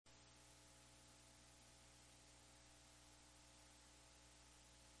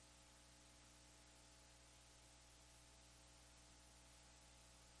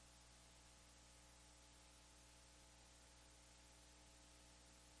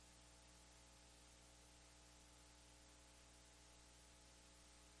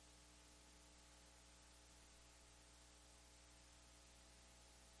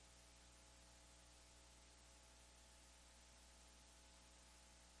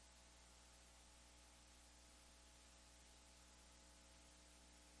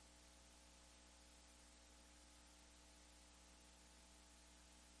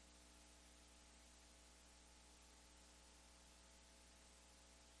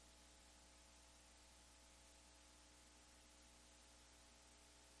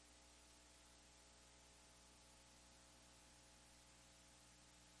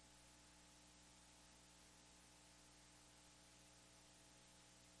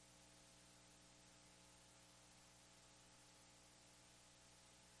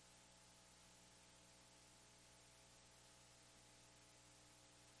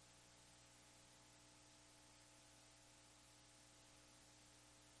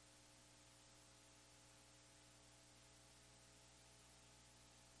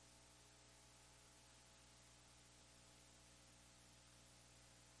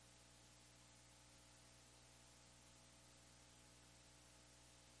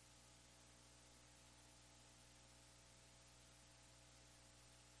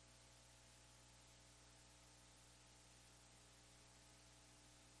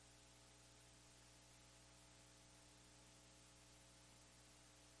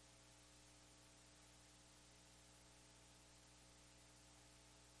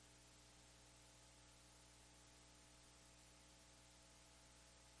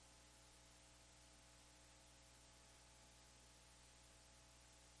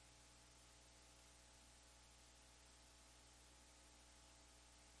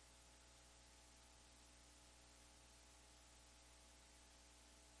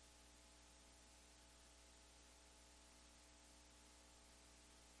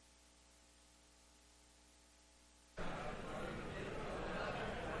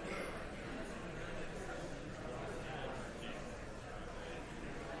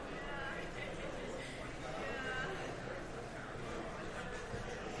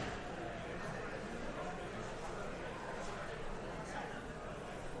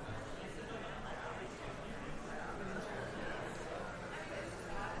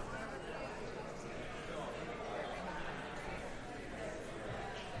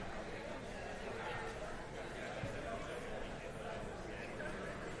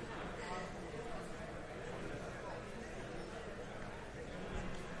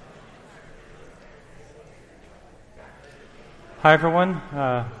Hi, everyone.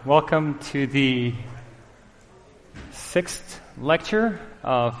 Welcome to the 6th lecture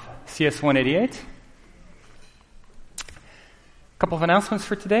of CS 188. A couple of announcements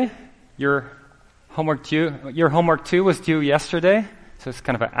for today. Your homework 2 was due yesterday, so it's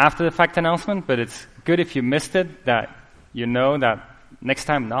kind of an after-the-fact announcement, but it's good if you missed it, that you know that next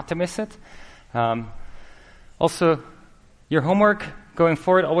time not to miss it. Also, your homework going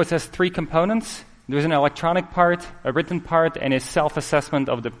forward always has 3 components. There's an electronic part, a written part, and a self-assessment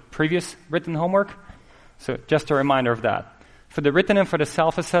of the previous written homework. So just a reminder of that. For the written and for the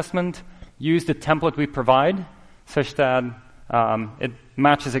self-assessment, use the template we provide such that it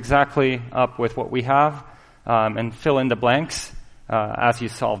matches exactly up with what we have, and fill in the blanks as you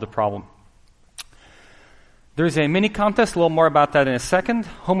solve the problem. There's a mini contest, a little more about that in a second.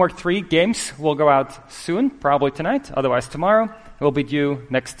 Homework 3, games, will go out soon, probably tonight, otherwise tomorrow. It will be due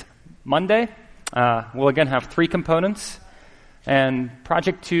next Monday. We'll again have 3 components. And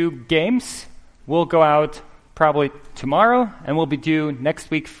Project 2 games will go out probably tomorrow and will be due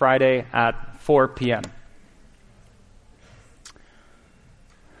next week, Friday at 4 p.m.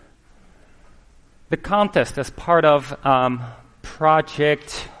 The contest as part of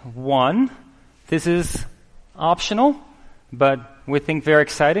Project 1. This is optional, but we think very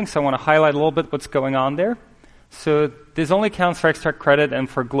exciting, so I want to highlight a little bit what's going on there. So this only counts for extra credit and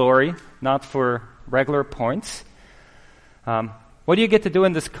for glory, not for regular points. What do you get to do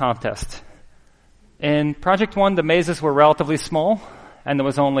in this contest? In Project 1, the mazes were relatively small, and there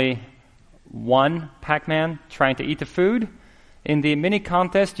was only one Pac-Man trying to eat the food. In the mini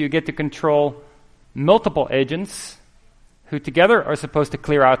contest, you get to control multiple agents who together are supposed to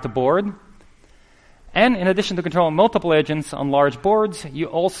clear out the board. And in addition to controlling multiple agents on large boards, you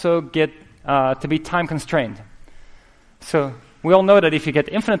also get to be time constrained. So we all know that if you get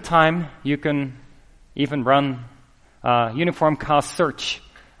infinite time, you can even run uniform cost search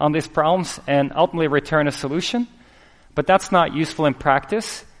on these problems and ultimately return a solution. But that's not useful in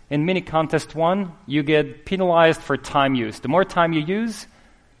practice. In Mini Contest 1, you get penalized for time use. The more time you use,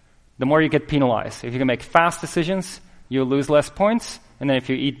 the more you get penalized. If you can make fast decisions, you lose less points. And then if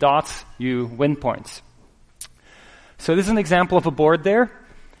you eat dots, you win points. So this is an example of a board there.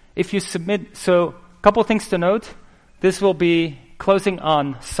 If you submit, so a couple of things to note. This will be closing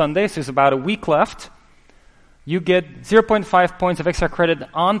on Sunday, so there's about a week left. You get 0.5 points of extra credit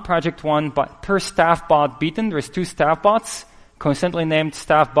on Project 1 per staff bot beaten. There's 2 staff bots, coincidentally named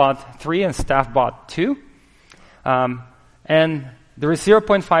Staff Bot 3 and Staff Bot 2. And there is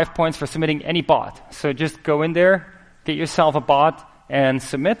 0.5 points for submitting any bot. So just go in there, get yourself a bot, and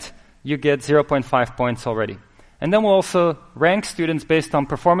submit. You get 0.5 points already. And then we'll also rank students based on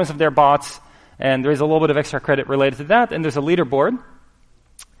performance of their bots, and there is a little bit of extra credit related to that, and there's a leaderboard.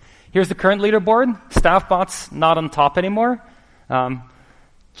 Here's the current leaderboard. Staff bots not on top anymore.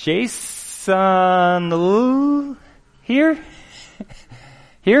 Jason here.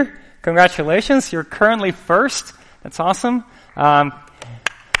 Here. Congratulations. You're currently first. That's awesome.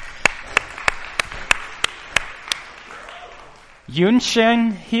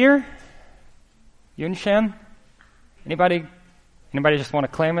 Yunshan here. Yunshan. Anybody just want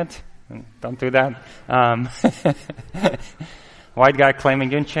to claim it? Don't do that. White guy claiming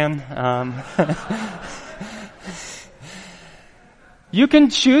Yunshan. You can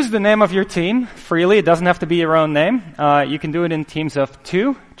choose the name of your team freely. It doesn't have to be your own name. You can do it in teams of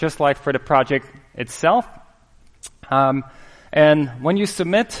 2, just like for the project itself. And when you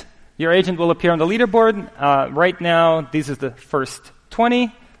submit, your agent will appear on the leaderboard. Right now, these are the first 20,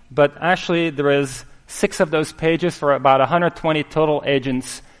 but actually there is 6 of those pages for about 120 total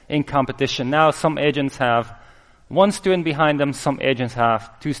agents in competition. Now, some agents have 1 student behind them, some agents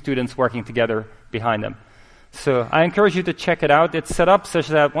have 2 students working together behind them. So I encourage you to check it out. It's set up such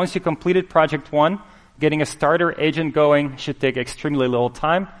that once you completed Project 1, getting a starter agent going should take extremely little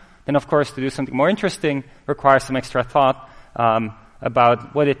time. Then, of course, to do something more interesting requires some extra thought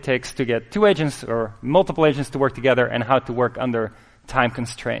about what it takes to get 2 agents or multiple agents to work together and how to work under time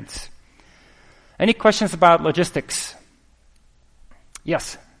constraints. Any questions about logistics?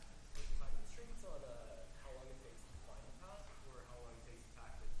 Yes?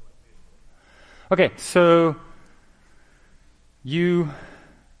 Okay, so you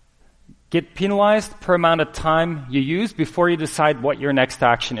get penalized per amount of time you use before you decide what your next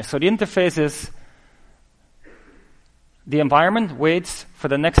action is. So the interface is the environment waits for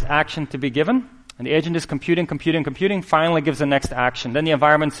the next action to be given, and the agent is computing, finally gives the next action. Then the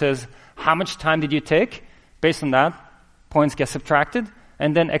environment says, how much time did you take? Based on that, points get subtracted,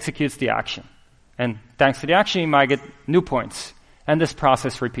 and then executes the action. And thanks to the action, you might get new points. And this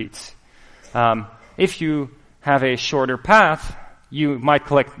process repeats. If you have a shorter path, you might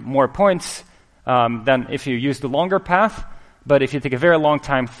collect more points than if you use the longer path. But if you take a very long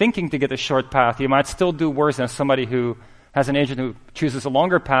time thinking to get a short path, you might still do worse than somebody who has an agent who chooses a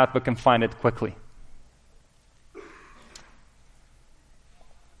longer path but can find it quickly.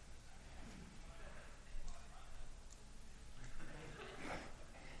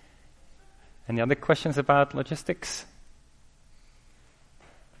 Any other questions about logistics?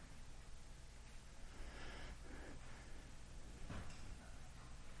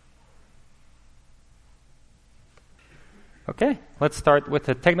 Okay, let's start with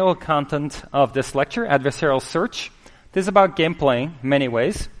the technical content of this lecture, adversarial search. This is about game playing in many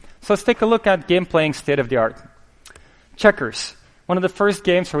ways. So let's take a look at game playing state of the art. Checkers, one of the first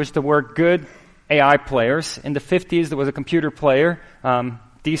games for which there were good AI players. In the 50s, there was a computer player,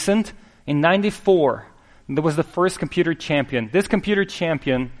 decent. In 94, there was the first computer champion. This computer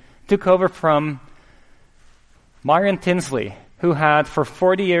champion took over from Myron Tinsley, who had for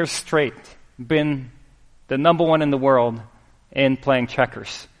 40 years straight been the number one in the world in playing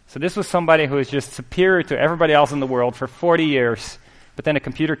checkers. So this was somebody who was just superior to everybody else in the world for 40 years, but then a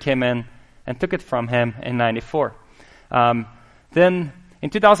computer came in and took it from him in 94. Then in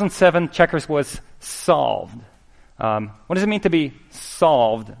 2007, checkers was solved. What does it mean to be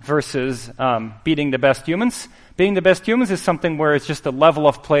solved versus beating the best humans? Beating the best humans is something where it's just the level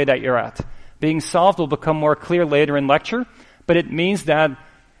of play that you're at. Being solved will become more clear later in lecture, but it means that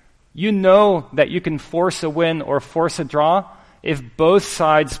you know that you can force a win or force a draw if both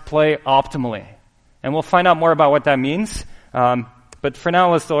sides play optimally. And we'll find out more about what that means. But for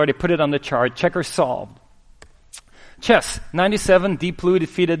now, let's already put it on the chart. Checkers solved. Chess, 97, Deep Blue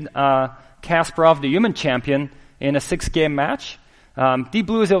defeated Kasparov, the human champion, in a 6-game match. Deep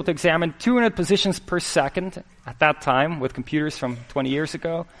Blue was able to examine 200 positions per second at that time with computers from 20 years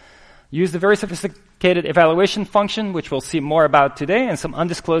ago. Used a very sophisticated evaluation function, which we'll see more about today, and some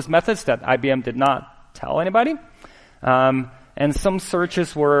undisclosed methods that IBM did not tell anybody. And some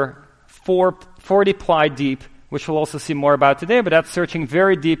searches were 40 ply deep, which we'll also see more about today, but that's searching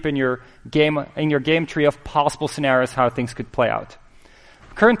very deep in your game tree of possible scenarios how things could play out.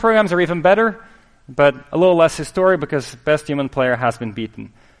 Current programs are even better, but a little less historic because best human player has been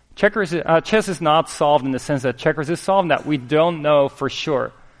beaten. Chess is not solved in the sense that checkers is solved, that we don't know for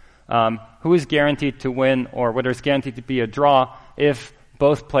sure who is guaranteed to win or whether it's guaranteed to be a draw if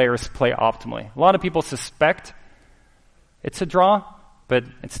both players play optimally. A lot of people suspect it's a draw, but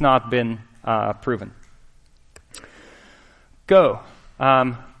it's not been proven. Go.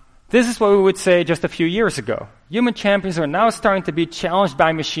 This is what we would say just a few years ago. Human champions are now starting to be challenged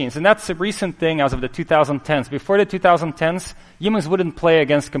by machines, and that's a recent thing as of the 2010s. Before the 2010s, humans wouldn't play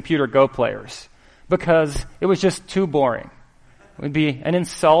against computer Go players because it was just too boring. It would be an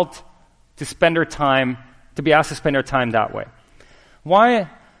insult to spend their time, to be asked to spend their time that way. Why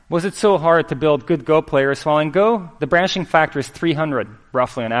was it so hard to build good Go players? Well, in Go, the branching factor is 300,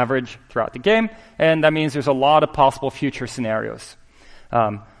 roughly on average, throughout the game, and that means there's a lot of possible future scenarios.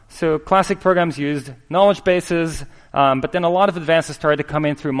 So classic programs used knowledge bases, but then a lot of advances started to come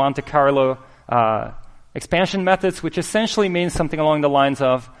in through Monte Carlo expansion methods, which essentially means something along the lines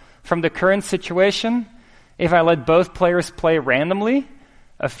of, from the current situation, if I let both players play randomly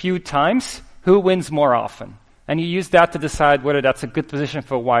a few times, who wins more often? And you use that to decide whether that's a good position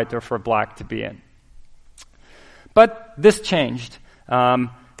for white or for black to be in. But this changed.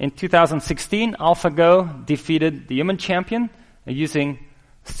 In 2016, AlphaGo defeated the human champion using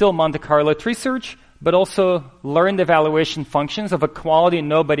still Monte Carlo tree search, but also learned evaluation functions of a quality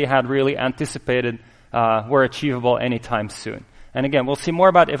nobody had really anticipated were achievable anytime soon. And again, we'll see more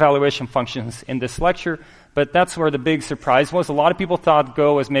about evaluation functions in this lecture, but that's where the big surprise was. A lot of people thought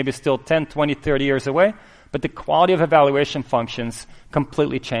Go was maybe still 10, 20, 30 years away, but the quality of evaluation functions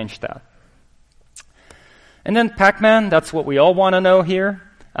completely changed that. And then Pac-Man, that's what we all want to know here.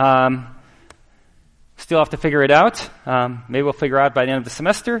 Still have to figure it out. Maybe we'll figure out by the end of the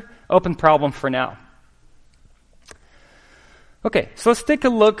semester. Open problem for now. Okay, so let's take a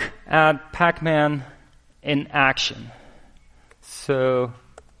look at Pac-Man in action. So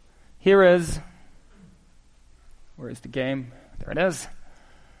here is, where is the game? There it is.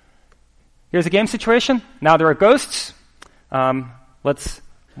 Here's a game situation. Now there are ghosts. Let's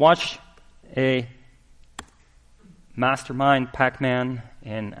watch a mastermind Pac-Man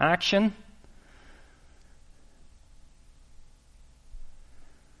in action.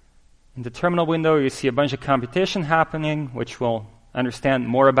 In the terminal window, you see a bunch of computation happening, which we'll understand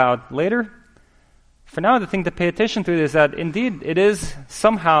more about later. For now, the thing to pay attention to is that indeed it is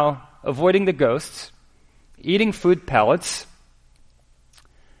somehow avoiding the ghosts, eating food pellets,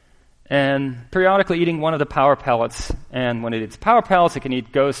 and periodically eating one of the power pellets. And when it eats power pellets, it can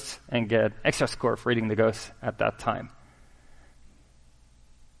eat ghosts and get extra score for eating the ghosts at that time.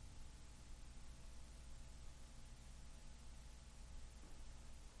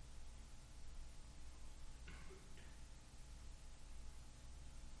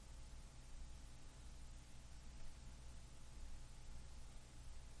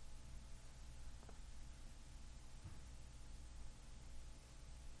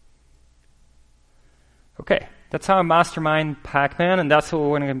 Okay, that's how I mastermind Pac-Man, and that's what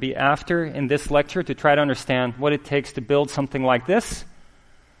we're going to be after in this lecture, to try to understand what it takes to build something like this.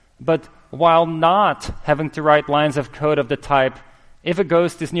 But while not having to write lines of code of the type, if a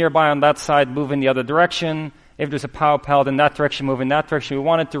ghost is nearby on that side, move in the other direction. If there's a power pellet in that direction, move in that direction. We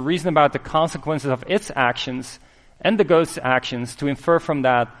wanted to reason about the consequences of its actions and the ghost's actions to infer from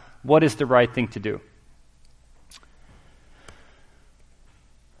that what is the right thing to do.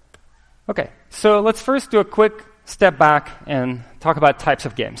 Okay, so let's first do a quick step back and talk about types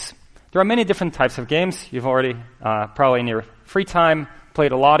of games. There are many different types of games. You've already, probably in your free time,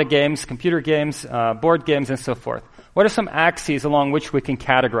 played a lot of games, computer games, board games, and so forth. What are some axes along which we can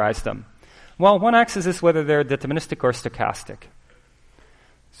categorize them? Well, one axis is whether they're deterministic or stochastic.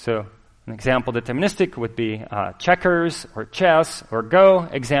 So an example deterministic would be checkers or chess or Go.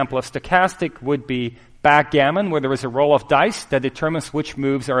 Example of stochastic would be backgammon, where there is a roll of dice that determines which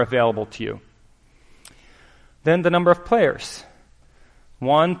moves are available to you. Then the number of players.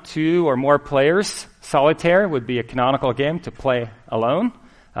 1, 2, or more players. Solitaire would be a canonical game to play alone.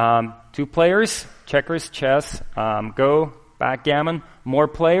 2 players, checkers, chess, Go, backgammon. More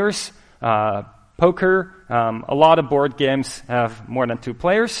players, poker. A lot of board games have more than 2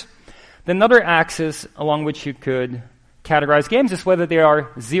 players. Then another axis along which you could categorize games is whether they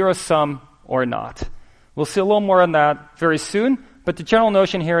are zero-sum or not. We'll see a little more on that very soon, but the general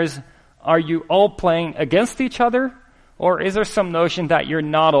notion here is, are you all playing against each other, or is there some notion that you're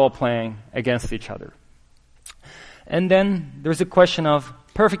not all playing against each other? And then there's a question of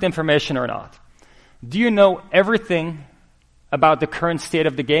perfect information or not. Do you know everything about the current state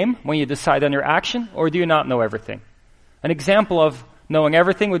of the game when you decide on your action, or do you not know everything? An example of knowing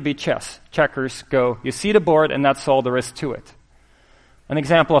everything would be chess, checkers, Go. You see the board, and that's all there is to it. An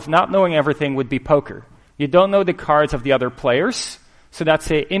example of not knowing everything would be poker. You don't know the cards of the other players, so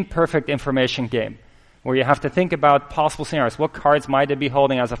that's an imperfect information game, where you have to think about possible scenarios. What cards might they be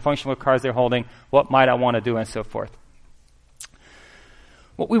holding as a function of what cards they're holding? What might I want to do, and so forth.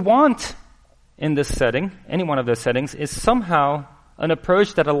 What we want in this setting, any one of those settings, is somehow an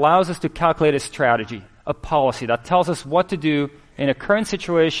approach that allows us to calculate a strategy, a policy that tells us what to do in a current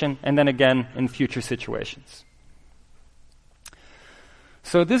situation and then again in future situations.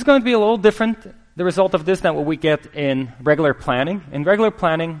 So this is going to be a little different, the result of this, than what we get in regular planning. In regular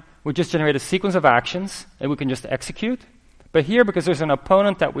planning, we just generate a sequence of actions and we can just execute. But here, because there's an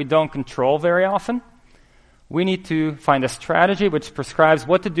opponent that we don't control very often, we need to find a strategy which prescribes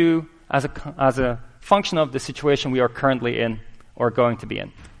what to do as a function of the situation we are currently in or going to be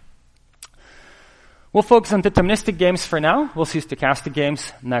in. We'll focus on deterministic games for now. We'll see stochastic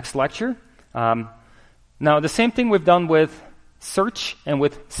games next lecture. Now, the same thing we've done with search and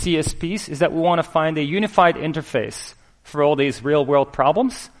with CSPs is that we want to find a unified interface for all these real-world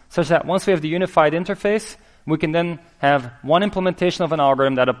problems, such that once we have the unified interface, we can then have one implementation of an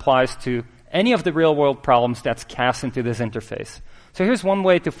algorithm that applies to any of the real-world problems that's cast into this interface. So here's one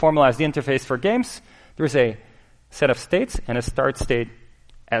way to formalize the interface for games. There's a set of states and a start state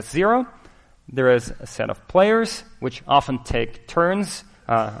as 0. There is a set of players, which often take turns.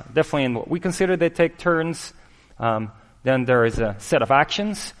 Definitely in what we consider they take turns. Then there is a set of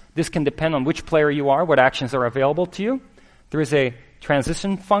actions. This can depend on which player you are, what actions are available to you. There is a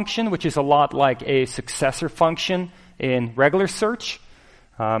transition function, which is a lot like a successor function in regular search.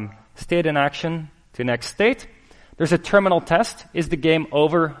 State in action to next state. There's a terminal test. Is the game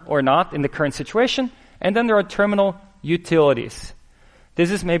over or not in the current situation? And then there are terminal utilities.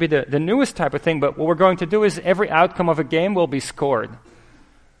 This is maybe the newest type of thing, but what we're going to do is every outcome of a game will be scored.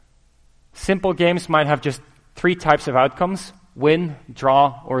 Simple games might have just 3 types of outcomes: win,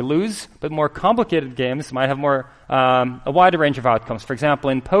 draw, or lose. But more complicated games might have a wider range of outcomes. For example,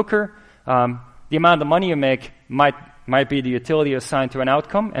 in poker, the amount of money you make might be the utility assigned to an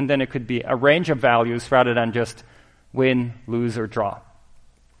outcome, and then it could be a range of values rather than just win, lose, or draw.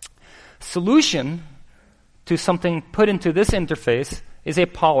 Solution to something put into this interface is a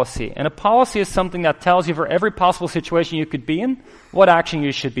policy. And a policy is something that tells you for every possible situation you could be in, what action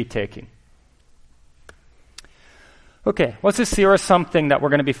you should be taking. Okay, what's this zero-sum thing that we're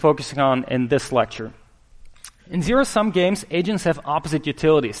going to be focusing on in this lecture? in zero-sum games, agents have opposite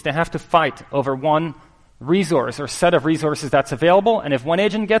utilities. They have to fight over one resource or set of resources that's available, and if one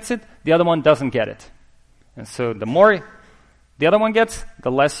agent gets it, the other one doesn't get it. And so the more the other one gets, the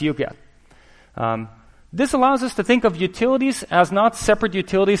less you get. This allows us to think of utilities as not separate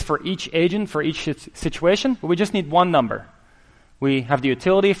utilities for each agent, for each situation, but we just need one number. We have the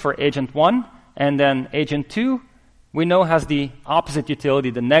utility for agent 1, and then agent 2, we know has the opposite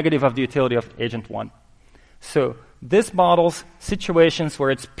utility, the negative of the utility of agent 1. So this models situations where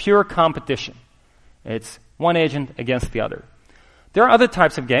it's pure competition. It's one agent against the other. There are other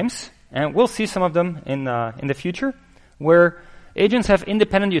types of games, and we'll see some of them in the future, where agents have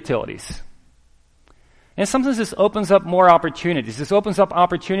independent utilities. And sometimes this opens up more opportunities. This opens up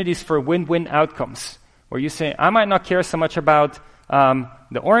opportunities for win-win outcomes, where you say, I might not care so much about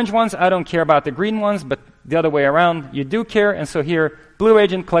the orange ones, I don't care about the green ones, but the other way around, you do care, and so here, blue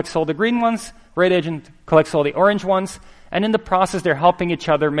agent collects all the green ones, red agent collects all the orange ones, and in the process, they're helping each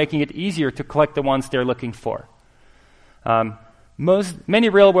other, making it easier to collect the ones they're looking for. Many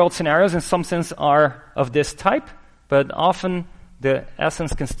real-world scenarios, in some sense, are of this type, but often the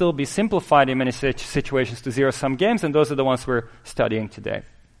essence can still be simplified in many situations to zero-sum games, and those are the ones we're studying today.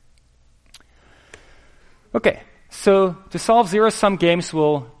 Okay, so to solve zero-sum games,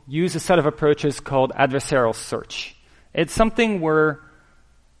 we'll use a set of approaches called adversarial search. It's something where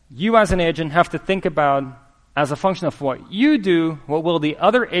you as an agent have to think about, as a function of what you do, what will the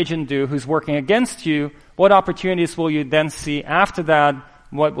other agent do who's working against you, what opportunities will you then see after that,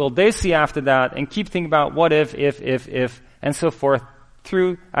 what will they see after that, and keep thinking about what if, and so forth,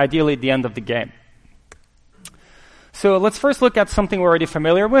 through, ideally, the end of the game. So let's first look at something we're already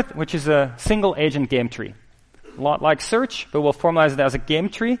familiar with, which is a single agent game tree. A lot like search, but we'll formalize it as a game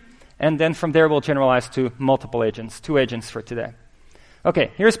tree, and then from there we'll generalize to multiple agents, 2 agents for today.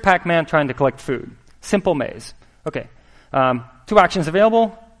 Okay, here's Pac-Man trying to collect food. Simple maze. Okay, 2 actions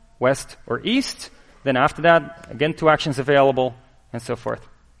available, west or east. Then after that, again, 2 actions available, and so forth.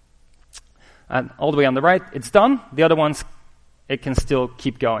 And all the way on the right, it's done. The other ones, it can still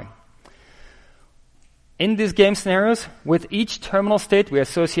keep going. In these game scenarios, with each terminal state, we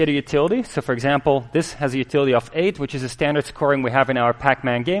associate a utility. So for example, this has a utility of 8, which is a standard scoring we have in our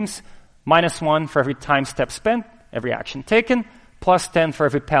Pac-Man games. -1 for every time step spent, every action taken, +10 for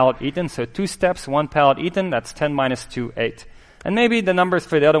every pallet eaten. So 2 steps, 1 pallet eaten, that's 10 minus 2, 8. And maybe the numbers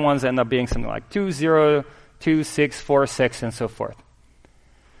for the other ones end up being something like 2, 0, 2, 6, 4, 6, and so forth.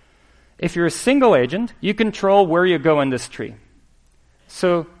 If you're a single agent, you control where you go in this tree.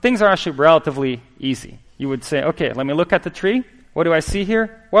 So things are actually relatively easy. You would say, okay, let me look at the tree. What do I see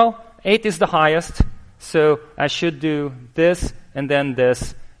here? Well, 8 is the highest, so I should do this, and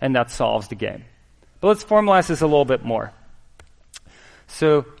that solves the game. But let's formalize this a little bit more.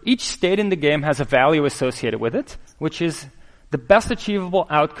 So each state in the game has a value associated with it, which is the best achievable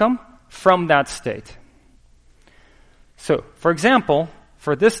outcome from that state. So, for example,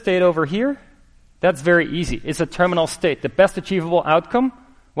 for this state over here, that's very easy. It's a terminal state. The best achievable outcome,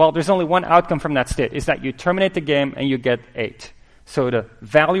 well, there's only one outcome from that state, is that you terminate the game and you get 8. So the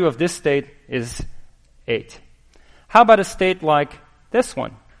value of this state is 8. How about a state like this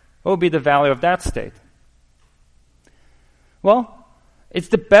one? What would be the value of that state? Well, it's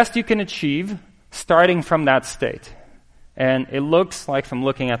the best you can achieve starting from that state. And it looks like, from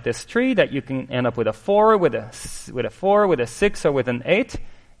looking at this tree, that you can end up with a 4, with a 4, with a 6, or with an 8.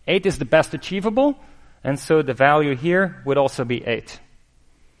 8 is the best achievable, and so the value here would also be 8.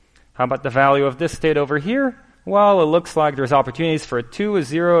 How about the value of this state over here? Well, it looks like there's opportunities for a 2, a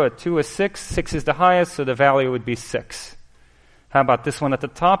 0, a 2, a 6. 6 is the highest, so the value would be 6. How about this one at the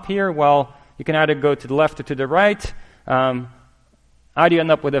top here? Well, you can either go to the left or to the right. Either you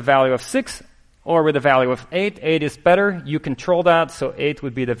end up with a value of 6 or with a value of 8. 8 is better. You control that, so 8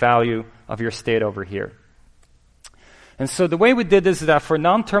 would be the value of your state over here. And so the way we did this is that for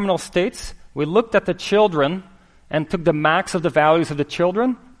non-terminal states, we looked at the children and took the max of the values of the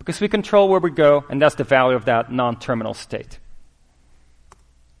children, because we control where we go, and that's the value of that non-terminal state.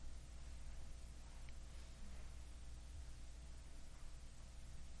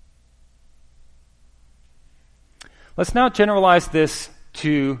 Let's now generalize this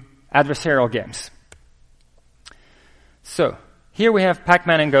to adversarial games. So here we have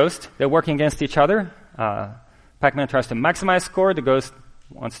Pac-Man and Ghost. They're working against each other. Pac-Man tries to maximize score. The Ghost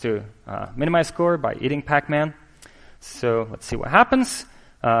wants to minimize score by eating Pac-Man. So let's see what happens.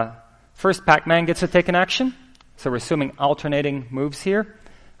 First, Pac-Man gets to take an action. So we're assuming alternating moves here.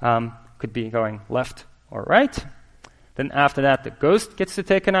 Could be going left or right. Then after that, the Ghost gets to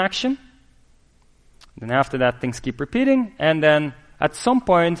take an action. Then after that, things keep repeating. And then at some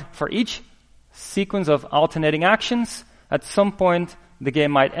point, for each sequence of alternating actions. At some point, the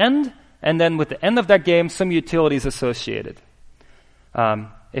game might end, and then with the end of that game, some utility is associated.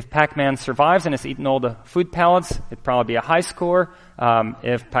 If Pac-Man survives and has eaten all the food pellets, it'd probably be a high score.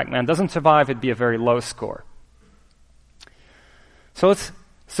 If Pac-Man doesn't survive, it'd be a very low score. So let's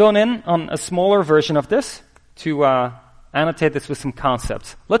zone in on a smaller version of this to annotate this with some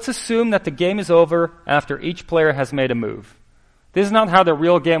concepts. Let's assume that the game is over after each player has made a move. This is not how the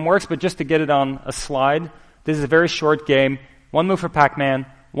real game works, but just to get it on a slide, this is a very short game. 1 move for Pac-Man,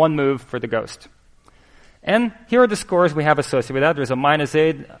 1 move for the ghost. And here are the scores we have associated with that. There's a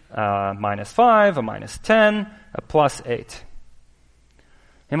 -8, a -5, a -10, a +8.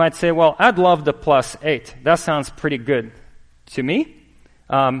 You might say, well, I'd love the +8. That sounds pretty good to me.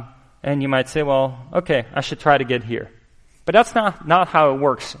 And you might say, well, okay, I should try to get here. But that's not how it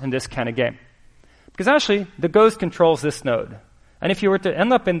works in this kind of game. Because actually, the ghost controls this node. And if you were to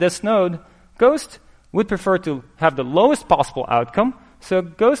end up in this node, ghost would prefer to have the lowest possible outcome. So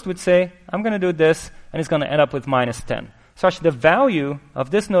ghost would say, I'm going to do this, and it's going to end up with -10. So actually, the value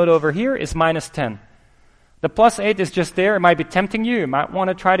of this node over here is -10. The +8 is just there. It might be tempting you. You might want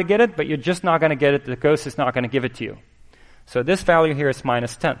to try to get it, but you're just not going to get it. The ghost is not going to give it to you. So this value here is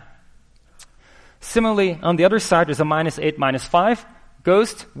 -10. Similarly, on the other side, there's a -8, -5.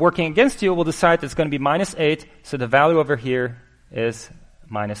 Ghost, working against you, will decide it's going to be -8, so the value over here is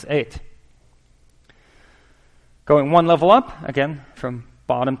 -8. Going 1 level up, again, from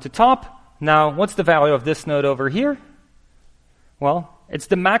bottom to top. Now, what's the value of this node over here? Well, it's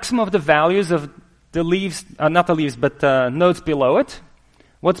the maximum of the values of the leaves, not the leaves, but nodes below it.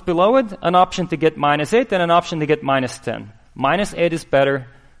 What's below it? An option to get -8 and an option to get -10. -8 is better,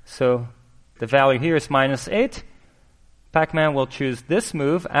 so the value here is -8. Pac-Man will choose this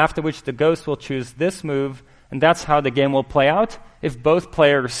move, after which the ghost will choose this move, and that's how the game will play out if both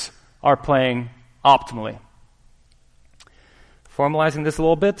players are playing optimally. Formalizing this a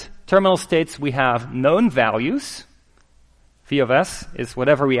little bit, terminal states we have known values. V of s is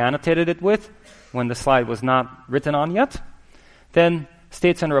whatever we annotated it with when the slide was not written on yet. Then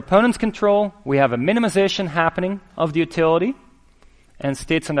states under opponent's control, we have a minimization happening of the utility. And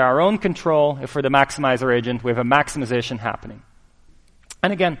states under our own control, if we're the maximizer agent, we have a maximization happening.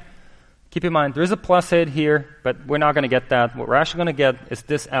 And again, keep in mind, there is a +8 here, but we're not going to get that. What we're actually going to get is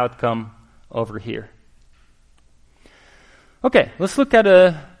this outcome over here. Okay, let's look at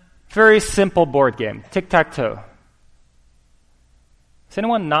a very simple board game, tic-tac-toe. Has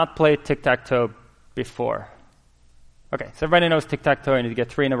anyone not played tic-tac-toe before? Okay, so everybody knows tic-tac-toe, you need to get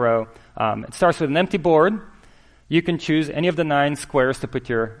 3 in a row. It starts with an empty board. You can choose any of the 9 squares to put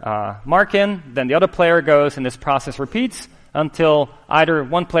your mark in. Then the other player goes, and this process repeats until either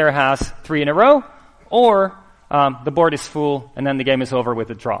one player has 3 in a row, or the board is full, and then the game is over with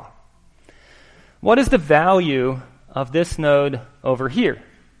a draw. What is the value of this node over here?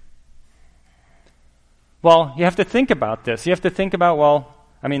 Well, you have to think about this. You have to think about, well,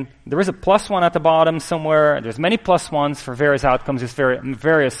 I mean, there is a +1 at the bottom somewhere. There's many +1s for various outcomes. There's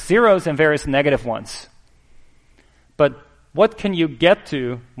various zeros and various -1s. But what can you get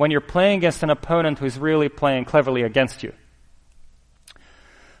to when you're playing against an opponent who's really playing cleverly against you?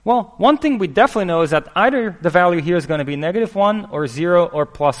 Well, one thing we definitely know is that either the value here is going to be -1 or 0 or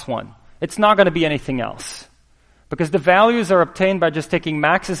 +1. It's not going to be anything else. Because the values are obtained by just taking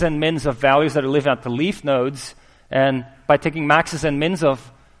maxes and mins of values that are living at the leaf nodes, and by taking maxes and mins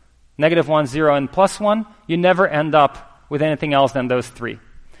of -1, 0, and +1, you never end up with anything else than those 3.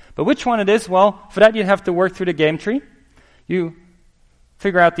 But which one it is? Well, for that you have to work through the game tree. You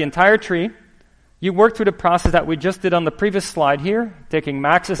figure out the entire tree. You work through the process that we just did on the previous slide here, taking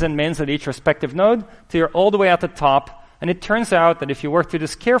maxes and mins at each respective node till you're all the way at the top. And it turns out that if you work through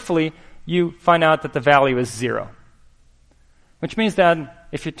this carefully, you find out that the value is 0. Which means that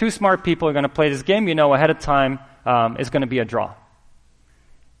if you're 2 smart people who are going to play this game, you know ahead of time it's going to be a draw.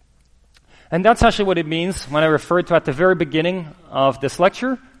 And that's actually what it means when I referred to at the very beginning of this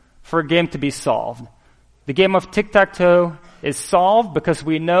lecture for a game to be solved. The game of tic-tac-toe is solved because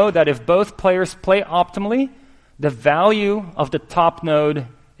we know that if both players play optimally, the value of the top node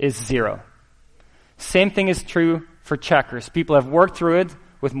is 0. Same thing is true for checkers. People have worked through it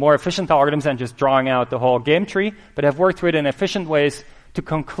with more efficient algorithms than just drawing out the whole game tree, but have worked through it in efficient ways to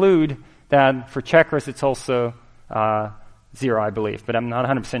conclude that for checkers it's also 0, I believe, but I'm not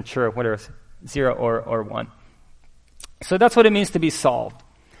 100% sure whether it's 0 or 1. So that's what it means to be solved.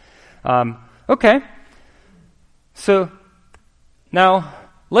 Okay, so now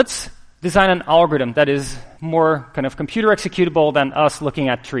let's design an algorithm that is more kind of computer executable than us looking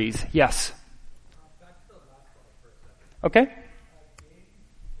at trees. Yes? Back to the last slide for a second. Okay. Game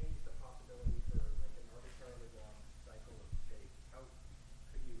contains the possibility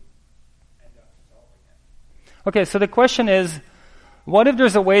Okay, so the question is, what if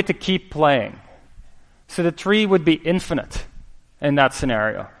there's a way to keep playing? So the tree would be infinite in that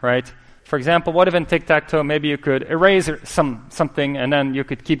scenario, right? For example, what if in tic-tac-toe maybe you could erase something and then you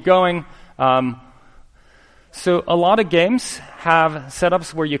could keep going? So a lot of games have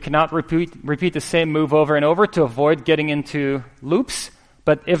setups where you cannot repeat the same move over and over to avoid getting into loops.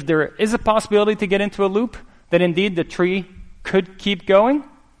 But if there is a possibility to get into a loop, then indeed the tree could keep going.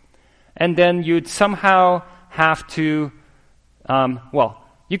 And then you'd somehow have to,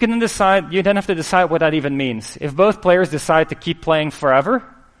 you can then decide, you then have to decide what that even means. If both players decide to keep playing forever,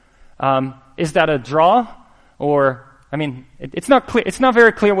 is that a draw? Or, it's not clear, it's not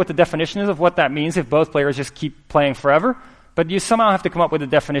very clear what the definition is of what that means if both players just keep playing forever, but you somehow have to come up with a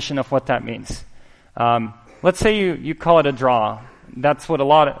definition of what that means. Let's say you call it a draw. That's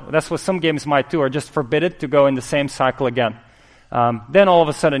what some games might do, or just forbid it to go in the same cycle again. Then all of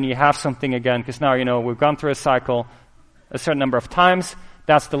a sudden you have something again, because now we've gone through a cycle a certain number of times.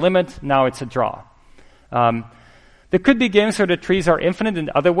 That's the limit. Now it's a draw. There could be games where the trees are infinite in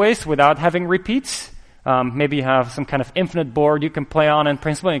other ways without having repeats. Maybe you have some kind of infinite board you can play on in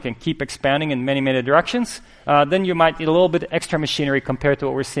principle, and you can keep expanding in many, many directions. Then you might need a little bit extra machinery compared to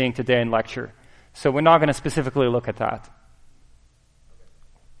what we're seeing today in lecture. So we're not going to specifically look at that.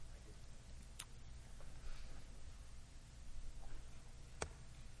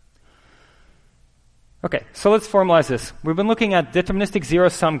 Okay, so let's formalize this. We've been looking at deterministic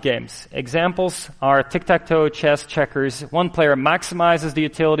zero-sum games. Examples are tic-tac-toe, chess, checkers. One player maximizes the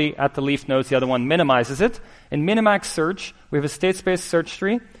utility at the leaf nodes, the other one minimizes it. In Minimax search, we have a state space search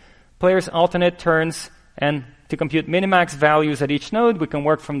tree. Players alternate turns, and to compute minimax values at each node, we can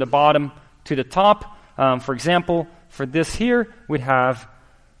work from the bottom to the top. For example, for this here, we'd have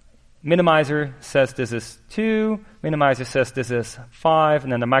minimizer says this is 2, minimizer says this is 5,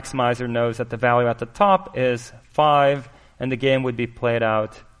 and then the maximizer knows that the value at the top is 5, and the game would be played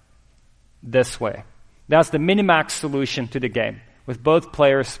out this way. That's the minimax solution to the game, with both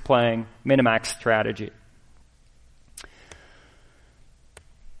players playing minimax strategy.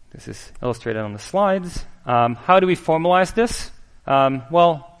 This is illustrated on the slides. How do we formalize this?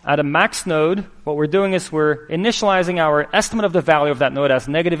 At a max node, what we're doing is we're initializing our estimate of the value of that node as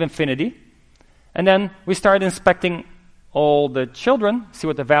negative infinity. And then we start inspecting all the children, see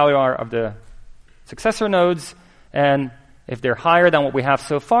what the value are of the successor nodes. And if they're higher than what we have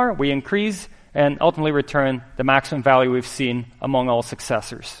so far, we increase and ultimately return the maximum value we've seen among all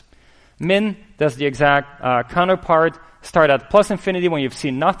successors. Min does the exact counterpart. Start at plus infinity when you've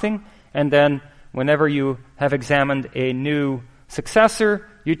seen nothing. And then whenever you have examined a new successor,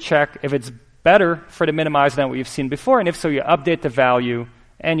 you check if it's better for the minimizer than what you've seen before, and if so, you update the value,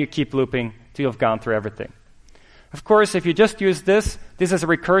 and you keep looping till you've gone through everything. Of course, if you just use this is a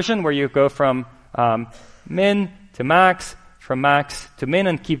recursion where you go from min to max, from max to min,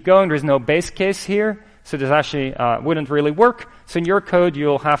 and keep going. There's no base case here, so this actually wouldn't really work. So in your code,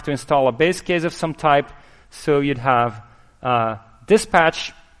 you'll have to install a base case of some type, so you'd have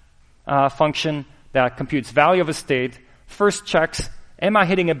dispatch function that computes value of a state, first checks, am I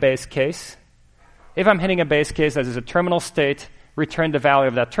hitting a base case? If I'm hitting a base case that is a terminal state, return the value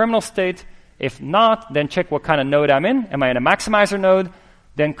of that terminal state. If not, then check what kind of node I'm in. Am I in a maximizer node?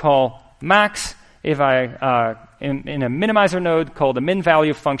 Then call max. If I in a minimizer node, call the min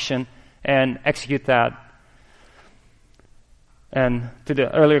value function and execute that. And to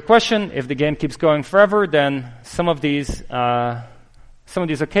the earlier question, if the game keeps going forever, then some of these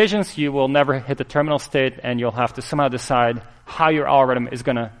occasions you will never hit the terminal state, and you'll have to somehow decide how your algorithm is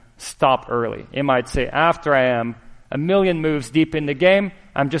going to stop early. It might say, after I am a million moves deep in the game,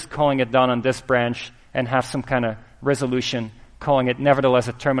 I'm just calling it done on this branch, and have some kind of resolution, calling it nevertheless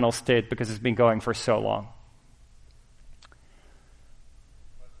a terminal state because it's been going for so long.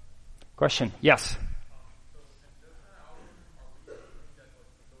 Question? Yes?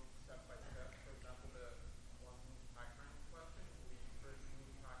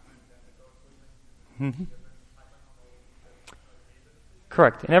 Mm-hmm.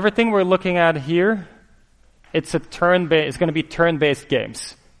 Correct. And everything we're looking at here, it's going to be turn-based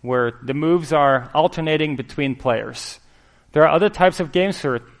games where the moves are alternating between players. There are other types of games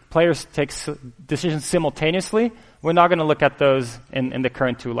where players take decisions simultaneously. We're not going to look at those in the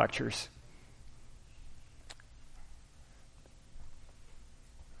current 2 lectures.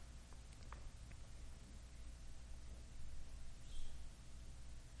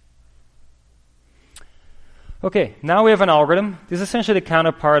 Okay, now we have an algorithm. This is essentially the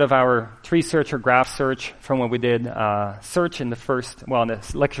counterpart of our tree search or graph search from when we did search in the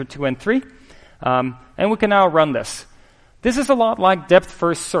lecture 2 and 3. And we can now run this. This is a lot like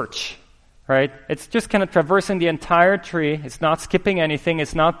depth-first search. right? It's just kind of traversing the entire tree. It's not skipping anything.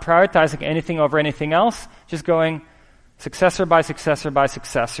 It's not prioritizing anything over anything else. Just going successor by successor by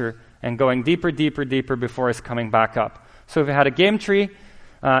successor and going deeper, deeper, deeper before it's coming back up. So if you had a game tree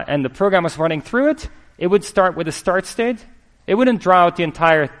and the program was running through it, it would start with a start state. It wouldn't draw out the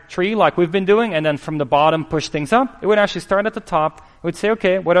entire tree like we've been doing and then from the bottom push things up. It would actually start at the top. It would say,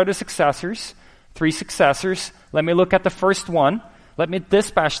 okay, what are the successors? 3 successors. Let me look at the first one. Let me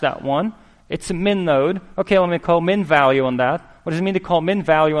dispatch that one. It's a min node. Okay, let me call min value on that. What does it mean to call min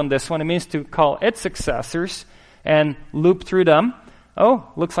value on this one? It means to call its successors and loop through them.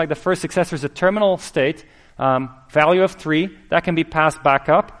 Oh, looks like the first successor is a terminal state, value of 3. That can be passed back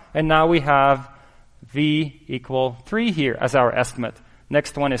up. And now we have v equal 3 here as our estimate.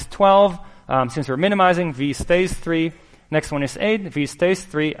 Next one is 12. Since we're minimizing, v stays 3. Next one is 8. V stays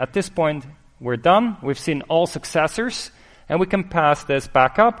 3. At this point, we're done. We've seen all successors. And we can pass this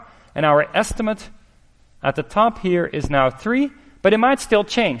back up. And our estimate at the top here is now 3. But it might still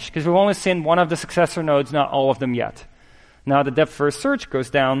change because we've only seen one of the successor nodes, not all of them yet. Now the depth first search goes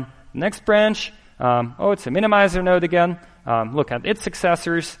down the next branch. It's a minimizer node again. Look at its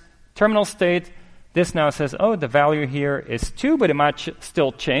successors. Terminal state. This now says, the value here is 2, but it might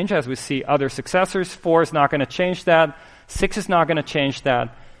still change as we see other successors. 4 is not going to change that. 6 is not going to change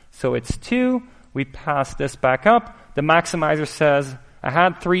that. So it's 2. We pass this back up. The maximizer says, I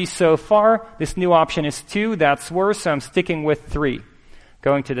had 3 so far. This new option is 2. That's worse, so I'm sticking with 3.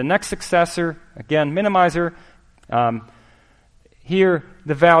 Going to the next successor, again, minimizer. Here,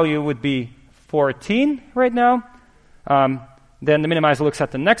 the value would be 14 right now. Then the minimizer looks at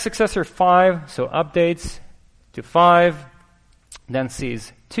the next successor, 5, so updates to 5. Then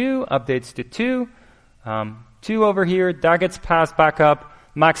sees 2, updates to 2. 2 over here, that gets passed back up.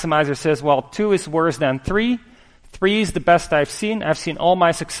 Maximizer says, 2 is worse than 3. 3 is the best I've seen. I've seen all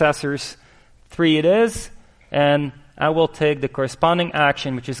my successors. 3 it is. And I will take the corresponding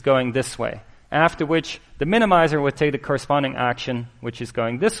action, which is going this way. After which, the minimizer would take the corresponding action, which is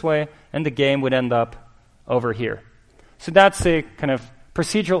going this way, and the game would end up over here. So that's a kind of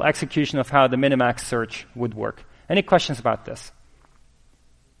procedural execution of how the Minimax search would work. Any questions about this?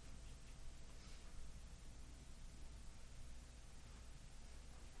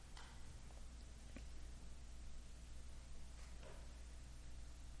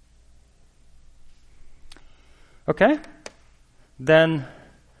 Okay. Then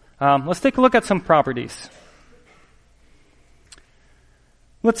let's take a look at some properties.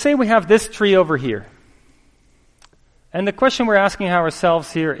 Let's say we have this tree over here. And the question we're asking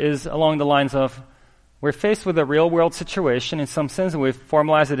ourselves here is along the lines of, we're faced with a real-world situation in some sense, and we've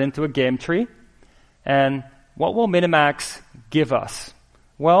formalized it into a game tree. And what will Minimax give us?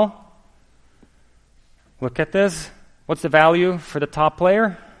 Well, look at this. What's the value for the top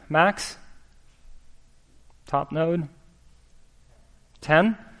layer, max? Top node?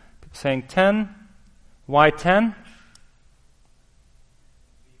 10. People saying 10. Why 10?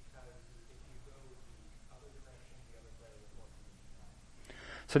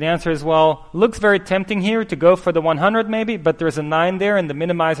 So the answer is, looks very tempting here to go for the 100 maybe, but there's a 9 there, and the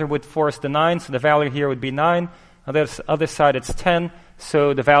minimizer would force the 9, so the value here would be 9. On the other side, it's 10,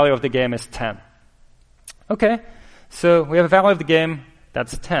 so the value of the game is 10. Okay, so we have a value of the game,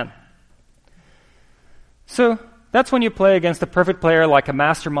 that's 10. So that's when you play against a perfect player like a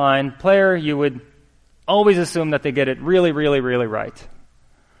mastermind player. You would always assume that they get it really, really, really right.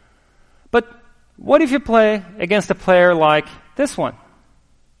 But what if you play against a player like this one?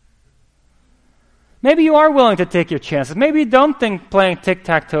 Maybe you are willing to take your chances. Maybe you don't think playing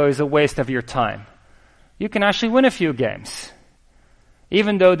tic-tac-toe is a waste of your time. You can actually win a few games.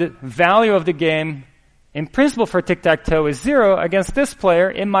 Even though the value of the game, in principle for tic-tac-toe, is 0, against this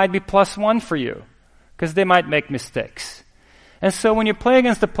player, it might be +1 for you, because they might make mistakes. And so when you play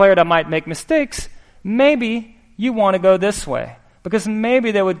against a player that might make mistakes, maybe you want to go this way, because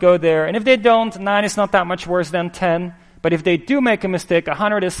maybe they would go there, and if they don't, 9 is not that much worse than 10, but if they do make a mistake,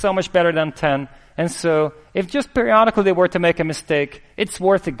 100 is so much better than 10, and so if just periodically they were to make a mistake, it's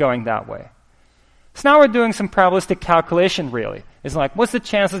worth it going that way. So now we're doing some probabilistic calculation, really. It's like, what's the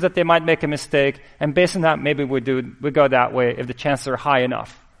chances that they might make a mistake? And based on that, maybe we go that way if the chances are high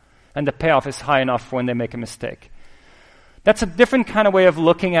enough. And the payoff is high enough for when they make a mistake. That's a different kind of way of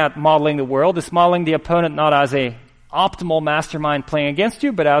looking at modeling the world. It's modeling the opponent not as a optimal mastermind playing against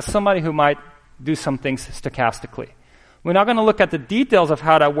you, but as somebody who might do some things stochastically. We're not going to look at the details of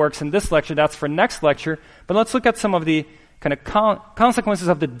how that works in this lecture. That's for next lecture. But let's look at some of the kind of consequences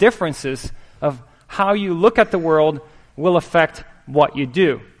of the differences of how you look at the world will affect what you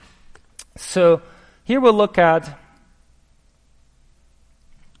do. So here we'll look at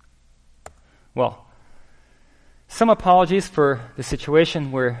Well, some apologies for the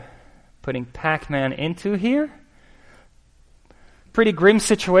situation we're putting Pac-Man into here. Pretty grim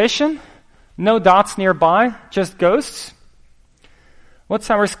situation. No dots nearby, just ghosts. What's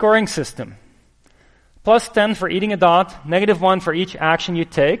our scoring system? Plus 10 for eating a dot, -1 for each action you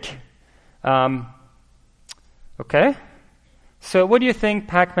take. Okay. So what do you think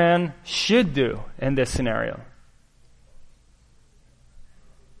Pac-Man should do in this scenario?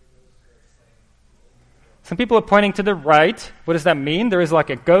 Some people are pointing to the right. What does that mean? There is like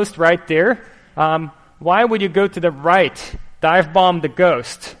a ghost right there. Why would you go to the right? Dive bomb the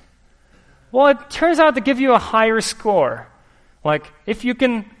ghost. Well, it turns out to give you a higher score. Like, if you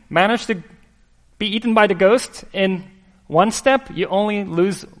can manage to be eaten by the ghost in one step, you only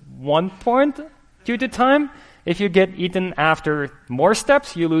lose 1 point due to time. If you get eaten after more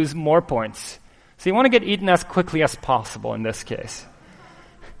steps, you lose more points. So you want to get eaten as quickly as possible in this case.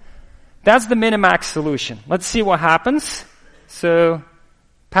 That's the Minimax solution. Let's see what happens. So,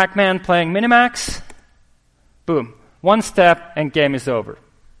 Pac-Man playing Minimax. Boom. 1 step and game is over.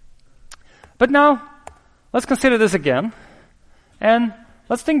 But now, let's consider this again. And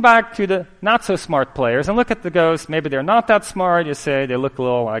let's think back to the not-so-smart players and look at the ghosts. Maybe they're not that smart. You say they look a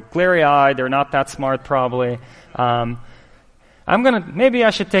little like glary-eyed. They're not that smart, probably. Maybe I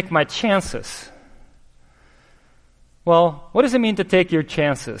should take my chances. Well, what does it mean to take your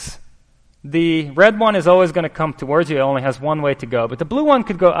chances? The red one is always going to come towards you. It only has one way to go. But the blue one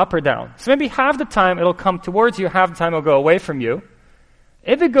could go up or down. So maybe half the time it'll come towards you, half the time it'll go away from you.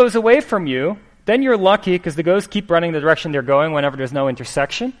 If it goes away from you, then you're lucky because the ghosts keep running the direction they're going whenever there's no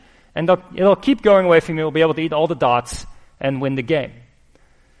intersection. And it'll keep going away from you. You'll be able to eat all the dots and win the game.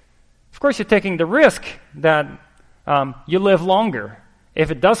 Of course, you're taking the risk that you live longer.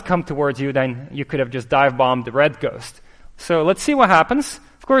 If it does come towards you, then you could have just dive-bombed the red ghost. So let's see what happens.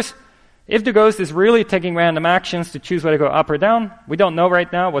 Of course, if the ghost is really taking random actions to choose whether to go up or down, we don't know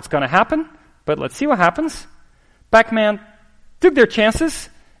right now what's going to happen, but let's see what happens. Pac-Man took their chances,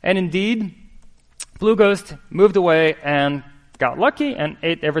 and indeed, blue ghost moved away and got lucky and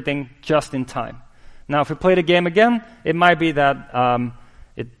ate everything just in time. Now, if we play the game again, it might be that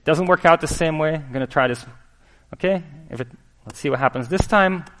it doesn't work out the same way. I'm going to try this. Okay, let's see what happens this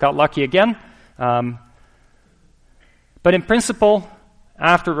time. Got lucky again. But in principle,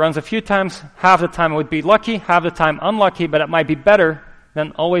 after it runs a few times, half the time it would be lucky, half the time unlucky, but it might be better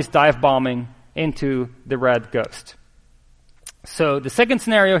than always dive bombing into the red ghost. So the second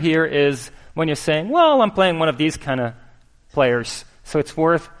scenario here is when you're saying, well, I'm playing one of these kind of players, so it's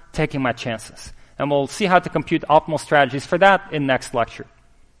worth taking my chances. And we'll see how to compute optimal strategies for that in next lecture.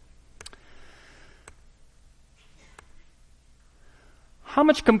 How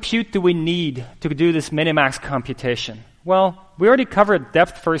much compute do we need to do this minimax computation? Well, we already covered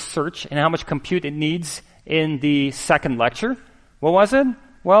depth-first search and how much compute it needs in the second lecture. What was it?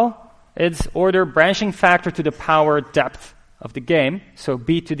 Well, it's order branching factor to the power depth of the game, so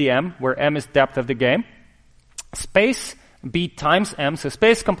b to the m, where m is depth of the game. Space, b times m, so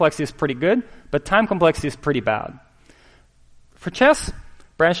space complexity is pretty good, but time complexity is pretty bad. For chess,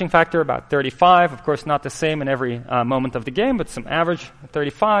 branching factor about 35, of course not the same in every moment of the game, but some average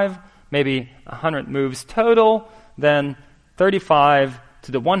 35, maybe 100 moves total, then 35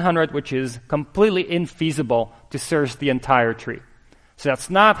 to the 100, which is completely infeasible to search the entire tree. So that's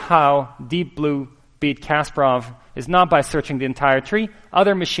not how Deep Blue beat Kasparov, is not by searching the entire tree.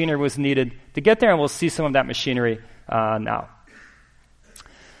 Other machinery was needed to get there, and we'll see some of that machinery now.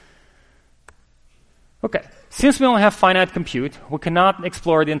 Okay, since we only have finite compute, we cannot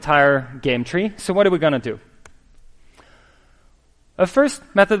explore the entire game tree, so what are we going to do? A first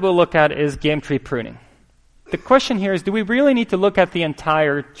method we'll look at is game tree pruning. The question here is, do we really need to look at the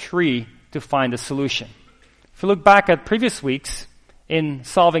entire tree to find a solution? If we look back at previous weeks, in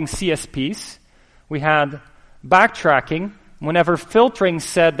solving CSPs, we had backtracking whenever filtering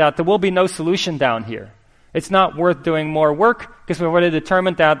said that there will be no solution down here. It's not worth doing more work because we've already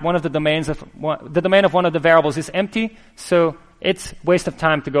determined that the domain of one of the variables is empty, so it's waste of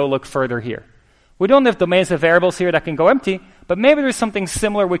time to go look further here. We don't have domains of variables here that can go empty, but maybe there's something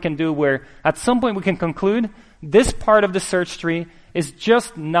similar we can do where at some point we can conclude this part of the search tree is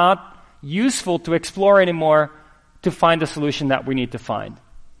just not useful to explore anymore to find the solution that we need to find.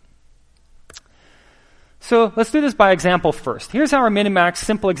 So let's do this by example first. Here's our minimax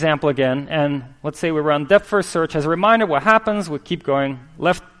simple example again, and let's say we run depth-first search. As a reminder, what happens, we keep going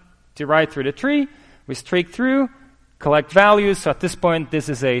left to right through the tree, we streak through, collect values. So at this point, this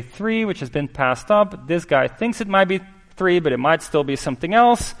is a 3, which has been passed up. This guy thinks it might be 3, but it might still be something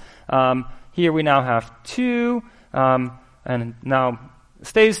else. Here we now have 2, and now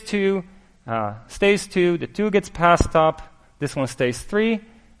stays 2. stays 2, the 2 gets passed up, this one stays 3,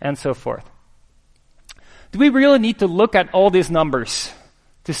 and so forth. Do we really need to look at all these numbers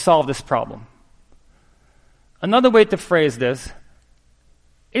to solve this problem? Another way to phrase this,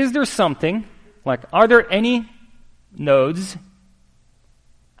 is there something, like are there any nodes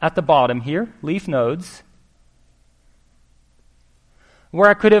at the bottom here, leaf nodes, where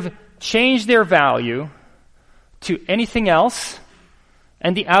I could have changed their value to anything else,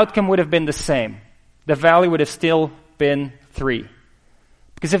 and the outcome would have been the same. The value would have still been 3.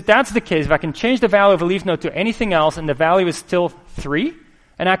 Because if that's the case, if I can change the value of a leaf node to anything else and the value is still 3,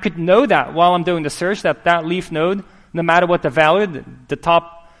 and I could know that while I'm doing the search, that leaf node, no matter what the value, the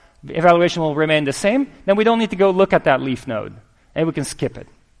top evaluation will remain the same, then we don't need to go look at that leaf node, and we can skip it.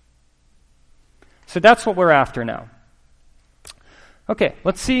 So that's what we're after now. Okay,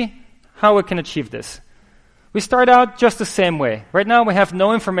 let's see how we can achieve this. We start out just the same way. Right now we have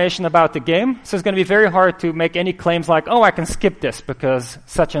no information about the game, so it's going to be very hard to make any claims like, oh, I can skip this because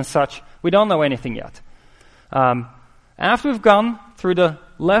such and such. We don't know anything yet. After we've gone through the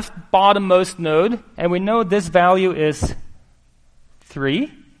left bottommost node, and we know this value is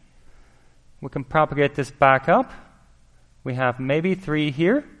 3, we can propagate this back up. We have maybe 3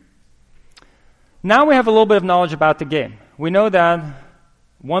 here. Now we have a little bit of knowledge about the game. We know that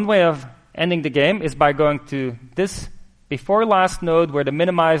one way of ending the game is by going to this before last node where the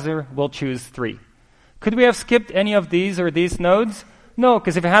minimizer will choose 3. Could we have skipped any of these or these nodes? No,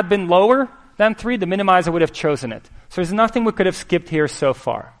 because if it had been lower than 3, the minimizer would have chosen it. So there's nothing we could have skipped here so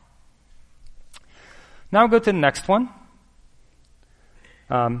far. Now go to the next one.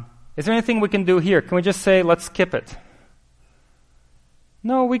 Is there anything we can do here? Can we just say, let's skip it?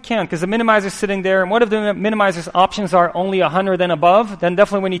 No, we can't, because the minimizer is sitting there, and what if the minimizer's options are only 100 and above? Then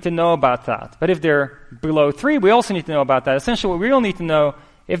definitely we need to know about that. But if they're below 3, we also need to know about that. Essentially, we really need to know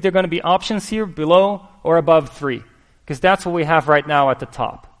if there are going to be options here below or above 3, because that's what we have right now at the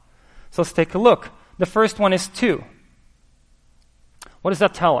top. So let's take a look. The first one is 2. What does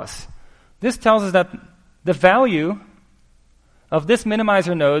that tell us? This tells us that the value of this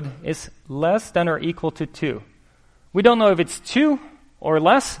minimizer node is less than or equal to 2. We don't know if it's 2 or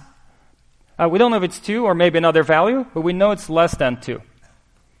less. We don't know if it's 2 or maybe another value, but we know it's less than 2.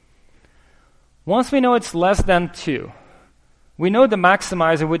 Once we know it's less than 2, we know the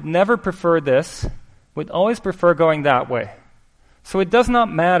maximizer would never prefer this, would always prefer going that way. So it does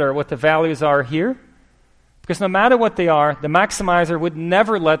not matter what the values are here, because no matter what they are, the maximizer would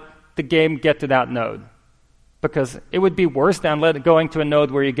never let the game get to that node, because it would be worse than going to a node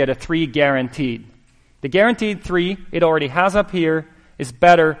where you get a 3 guaranteed. The guaranteed 3 it already has up here is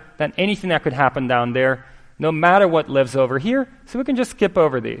better than anything that could happen down there, no matter what lives over here, so we can just skip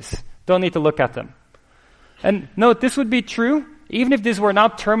over these. Don't need to look at them. And note, this would be true even if these were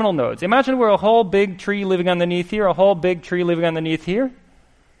not terminal nodes. Imagine we're a whole big tree living underneath here, a whole big tree living underneath here.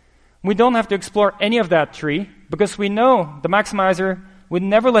 We don't have to explore any of that tree, because we know the maximizer would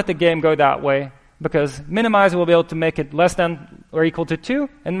never let the game go that way, because minimizer will be able to make it less than or equal to 2,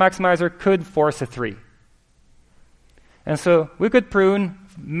 and maximizer could force a 3. And so we could prune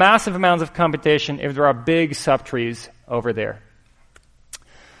massive amounts of computation if there are big subtrees over there.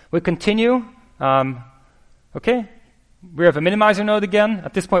 We continue. Okay, we have a minimizer node again.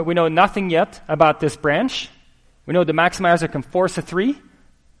 At this point, we know nothing yet about this branch. We know the maximizer can force a 3.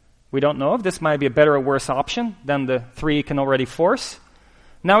 We don't know if this might be a better or worse option than the 3 it can already force.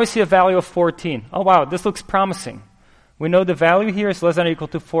 Now we see a value of 14. Oh, wow, this looks promising. We know the value here is less than or equal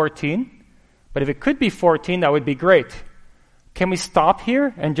to 14. But if it could be 14, that would be great. Can we stop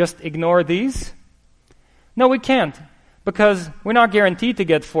here and just ignore these? No, we can't, because we're not guaranteed to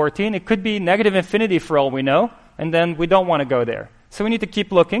get 14. It could be negative infinity for all we know, and then we don't want to go there. So we need to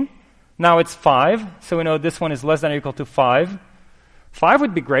keep looking. Now it's 5, so we know this one is less than or equal to 5. 5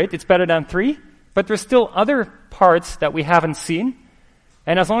 would be great. It's better than 3, but there's still other parts that we haven't seen.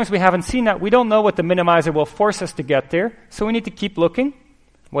 And as long as we haven't seen that, we don't know what the minimizer will force us to get there, so we need to keep looking.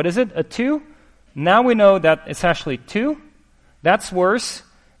 What is it? A 2? Now we know that it's actually 2. That's worse,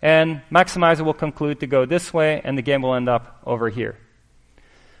 and maximizer will conclude to go this way, and the game will end up over here.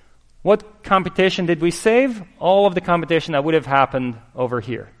 What computation did we save? All of the computation that would have happened over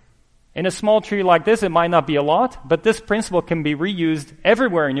here. In a small tree like this, it might not be a lot, but this principle can be reused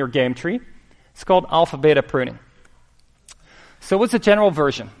everywhere in your game tree. It's called alpha-beta pruning. So what's the general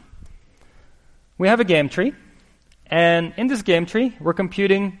version? We have a game tree, and in this game tree, we're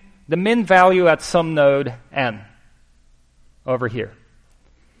computing the min value at some node n. Over here.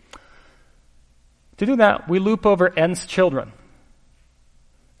 To do that, we loop over n's children.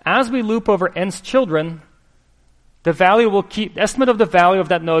 As we loop over n's children, the estimate of the value of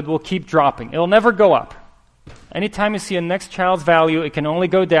that node will keep dropping. It'll never go up. Anytime you see a next child's value, it can only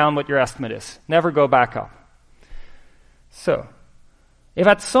go down what your estimate is, never go back up. So, if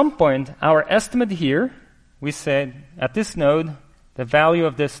at some point our estimate here, we said at this node, the value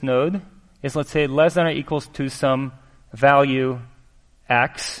of this node is, let's say, less than or equals to some value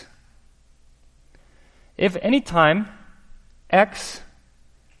x. If any time x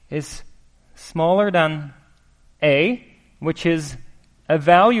is smaller than a, which is a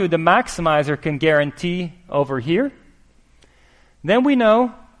value the maximizer can guarantee over here, then we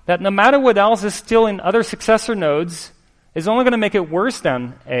know that no matter what else is still in other successor nodes, is only going to make it worse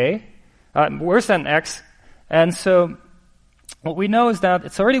than worse than x. And so what we know is that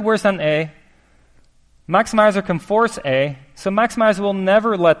it's already worse than a. Maximizer can force a, so maximizer will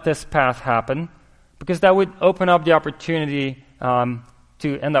never let this path happen because that would open up the opportunity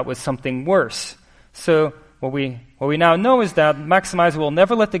to end up with something worse. So what we now know is that maximizer will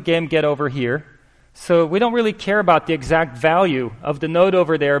never let the game get over here. So we don't really care about the exact value of the node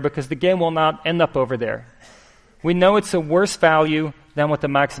over there because the game will not end up over there. We know it's a worse value than what the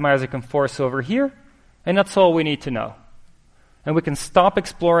maximizer can force over here, and that's all we need to know. And we can stop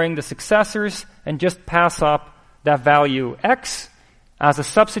exploring the successors and just pass up that value x. As a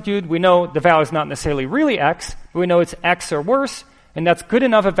substitute, we know the value is not necessarily really x, but we know it's x or worse, and that's good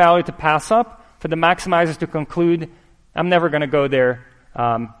enough a value to pass up for the maximizers to conclude, I'm never going to go there,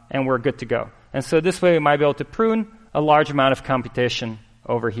 and we're good to go. And so this way we might be able to prune a large amount of computation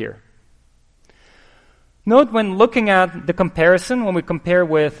over here. Note when looking at the comparison, when we compare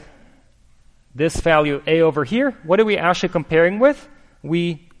with this value a over here, what are we actually comparing with?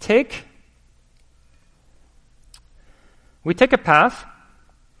 We take a path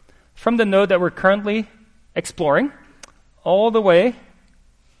from the node that we're currently exploring all the way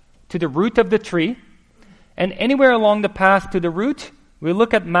to the root of the tree, and anywhere along the path to the root, we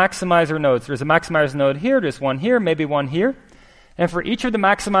look at maximizer nodes. There's a maximizer node here, there's one here, maybe one here, and for each of the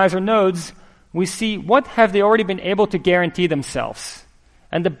maximizer nodes, we see what have they already been able to guarantee themselves.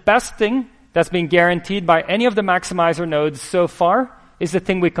 And the best thing that's been guaranteed by any of the maximizer nodes so far is the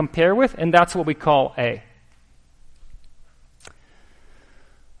thing we compare with, and that's what we call A.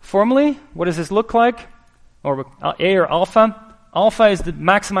 Formally, what does this look like? Or A or alpha? Alpha is the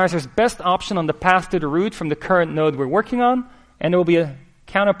maximizer's best option on the path to the root from the current node we're working on, and there will be a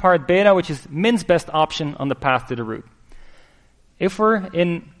counterpart beta, which is min's best option on the path to the root. If we're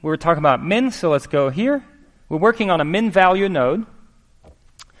talking about min, so let's go here. We're working on a min value node.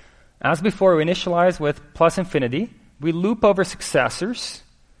 As before, we initialize with plus infinity. We loop over successors.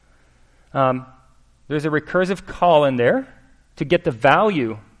 There's a recursive call in there to get the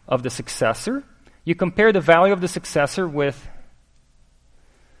value of the successor. You compare the value of the successor with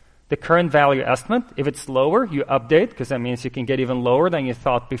the current value estimate. If it's lower, you update, because that means you can get even lower than you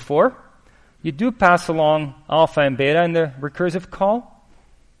thought before. You do pass along alpha and beta in the recursive call.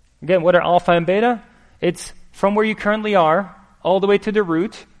 Again, what are alpha and beta? It's from where you currently are all the way to the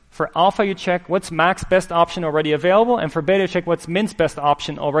root. For alpha, you check what's max best option already available, and for beta, you check what's min's best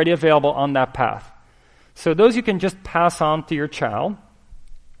option already available on that path. So those you can just pass on to your child.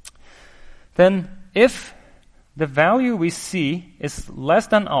 Then if the value we see is less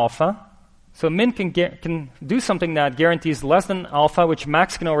than alpha, so min can do something that guarantees less than alpha, which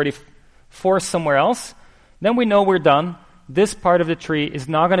max can already force somewhere else, then we know we're done. This part of the tree is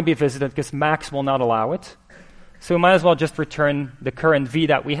not going to be visited because max will not allow it. So we might as well just return the current v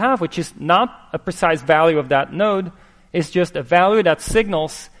that we have, which is not a precise value of that node. It's just a value that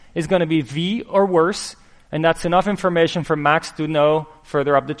signals is going to be v or worse, and that's enough information for max to know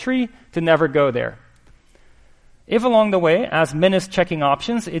further up the tree to never go there. If along the way, as min is checking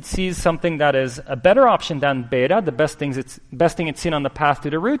options, it sees something that is a better option than beta, the best thing it's seen on the path to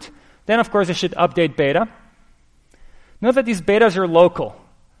the root, then of course it should update beta. Note that these betas are local.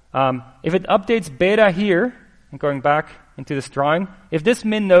 If it updates beta here, and going back into this drawing, if this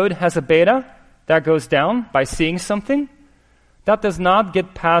min node has a beta that goes down by seeing something, that does not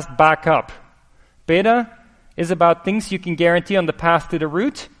get passed back up. Beta is about things you can guarantee on the path to the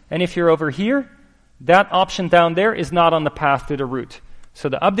root, and if you're over here, that option down there is not on the path to the root. So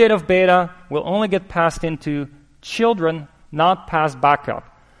the update of beta will only get passed into children, not passed back up.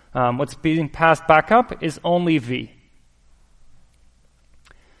 What's being passed back up is only v.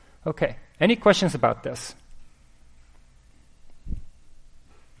 Okay, any questions about this?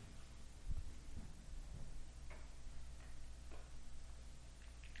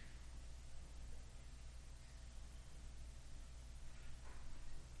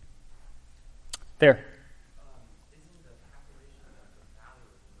 There. Isn't the calculation of the value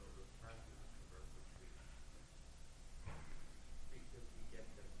of the node required to traverse the tree?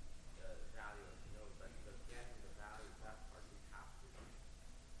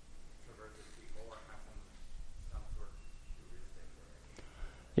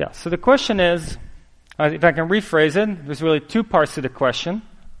 Yeah, so the question is, if I can rephrase it, there's really two parts to the question.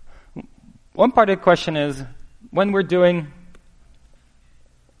 One part of the question is, when we're doing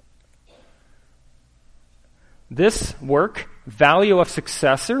this work, value of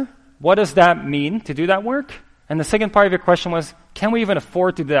successor, what does that mean to do that work? And the second part of your question was, can we even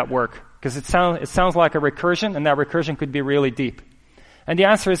afford to do that work? Because it sounds like a recursion, and that recursion could be really deep. And the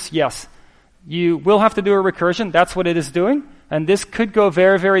answer is yes. You will have to do a recursion. That's what it is doing. And this could go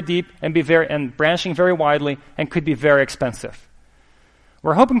very, very deep and and branching very widely and could be very expensive.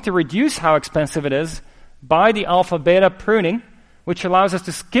 We're hoping to reduce how expensive it is by the alpha-beta pruning, which allows us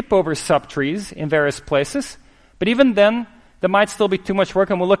to skip over subtrees in various places. But even then, there might still be too much work,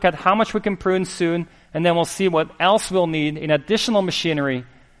 and we'll look at how much we can prune soon, and then we'll see what else we'll need in additional machinery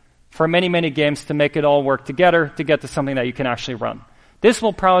for many, many games to make it all work together to get to something that you can actually run. This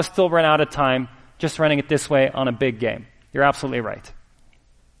will probably still run out of time just running it this way on a big game. You're absolutely right.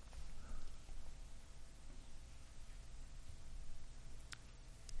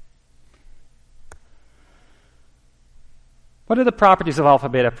 What are the properties of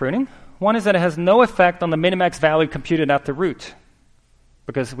alpha-beta pruning? One is that it has no effect on the minimax value computed at the root,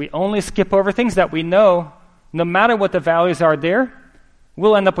 because we only skip over things that we know, no matter what the values are there,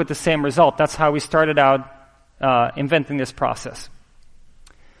 we'll end up with the same result. That's how we started out inventing this process.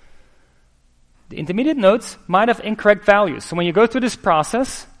 The intermediate nodes might have incorrect values. So when you go through this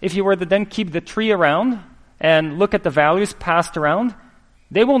process, if you were to then keep the tree around and look at the values passed around,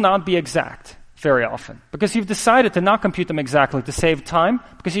 they will not be exact very often, because you've decided to not compute them exactly to save time,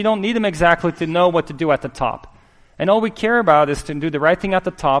 because you don't need them exactly to know what to do at the top. And all we care about is to do the right thing at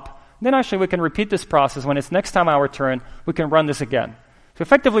the top. Then actually we can repeat this process. When it's next time our turn, we can run this again. So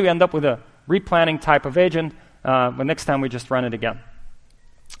effectively we end up with a replanning type of agent, but next time we just run it again.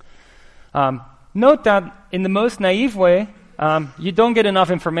 Note that in the most naive way, you don't get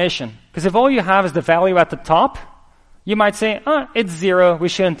enough information. Because if all you have is the value at the top, you might say, it's 0, we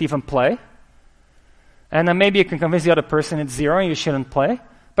shouldn't even play. And then maybe you can convince the other person it's 0 and you shouldn't play.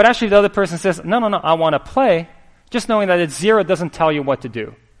 But actually the other person says, no, I want to play. Just knowing that it's 0 doesn't tell you what to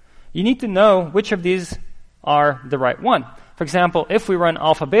do. You need to know which of these are the right one. For example, if we run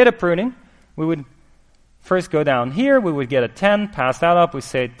alpha-beta pruning, we would first go down here, we would get a 10, pass that up, we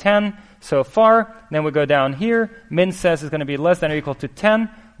say 10 so far. Then we go down here, min says it's going to be less than or equal to 10.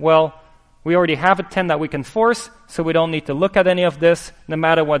 Well, we already have a 10 that we can force, so we don't need to look at any of this. No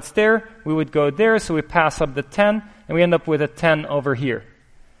matter what's there, we would go there, so we pass up the 10, and we end up with a 10 over here.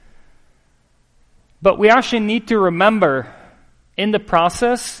 But we actually need to remember in the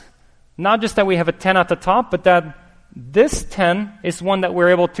process, not just that we have a 10 at the top, but that this 10 is one that we're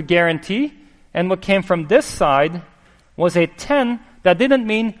able to guarantee, and what came from this side was a 10 that didn't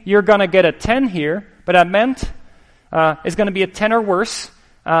mean you're going to get a 10 here, but that meant it's going to be a 10 or worse.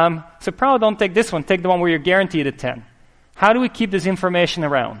 So probably don't take this one. Take the one where you're guaranteed a 10. How do we keep this information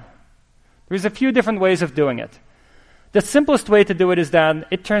around? There's a few different ways of doing it. The simplest way to do it is that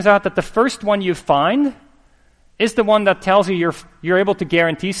it turns out that the first one you find is the one that tells you you're able to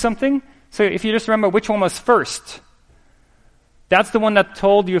guarantee something. So if you just remember which one was first, that's the one that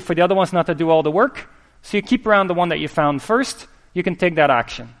told you for the other ones not to do all the work. So you keep around the one that you found first. You can take that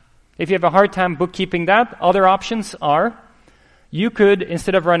action. If you have a hard time bookkeeping that, other options are, you could,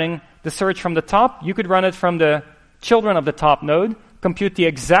 instead of running the search from the top, you could run it from the children of the top node, compute the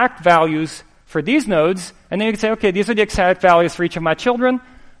exact values for these nodes, and then you can say, okay, these are the exact values for each of my children,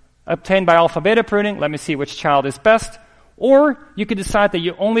 obtained by alpha-beta pruning. Let me see which child is best. Or you could decide that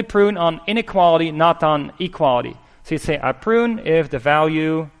you only prune on inequality, not on equality. So you'd say, I prune if the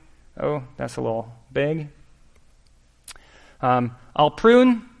value, oh, that's a little big. I'll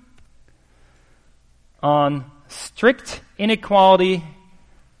prune on strict inequality,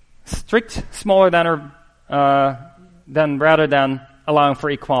 strict smaller than or than rather than allowing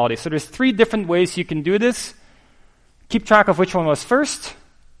for equality. So there's 3 different ways you can do this. Keep track of which one was first,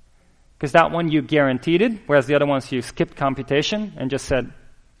 because that one you guaranteed it, whereas the other ones you skipped computation and just said,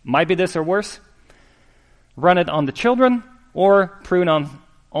 might be this or worse. Run it on the children, or prune on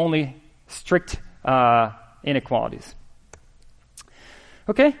only strict inequalities.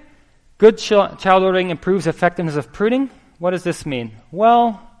 Okay, good child ordering improves effectiveness of pruning. What does this mean?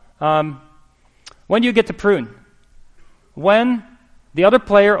 Well, when do you get to prune? When the other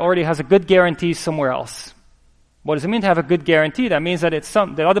player already has a good guarantee somewhere else. What does it mean to have a good guarantee? That means that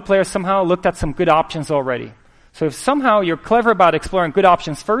the other player somehow looked at some good options already. So if somehow you're clever about exploring good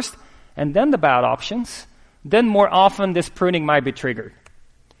options first, and then the bad options, then more often this pruning might be triggered.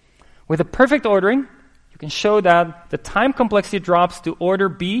 With a perfect ordering, you can show that the time complexity drops to order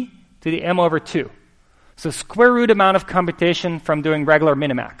B to the m over 2. So square root amount of computation from doing regular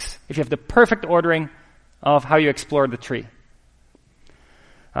minimax, if you have the perfect ordering of how you explore the tree.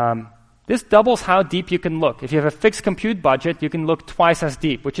 This doubles how deep you can look. If you have a fixed compute budget, you can look twice as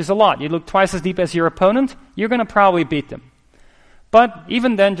deep, which is a lot. You look twice as deep as your opponent, you're going to probably beat them. But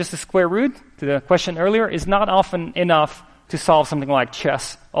even then, just a square root, to the question earlier, is not often enough to solve something like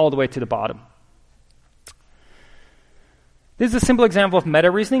chess all the way to the bottom. This is a simple example of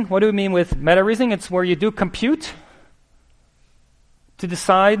meta-reasoning. What do we mean with meta-reasoning? It's where you do compute to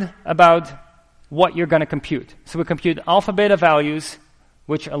decide about what you're going to compute. So we compute alpha beta values,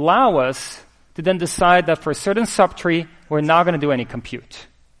 which allow us to then decide that for a certain subtree, we're not going to do any compute.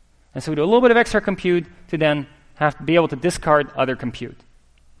 And so we do a little bit of extra compute to then have to be able to discard other compute.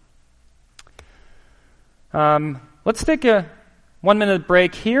 Let's take a 1-minute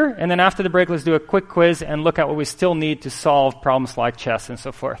break here, and then after the break, let's do a quick quiz and look at what we still need to solve problems like chess and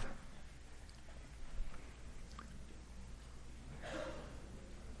so forth.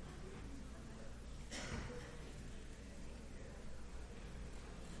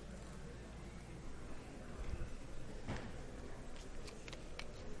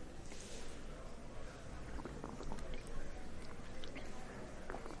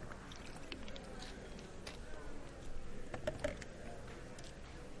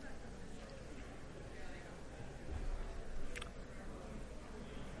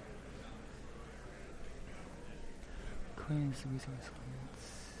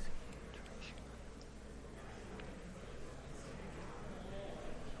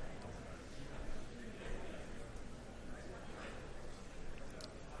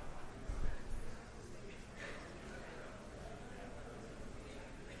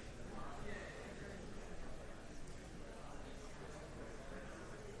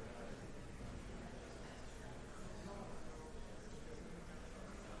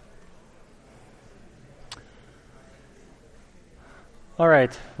 All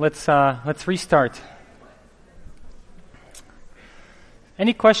right, let's restart.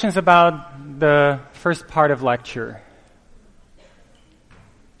 Any questions about the first part of lecture?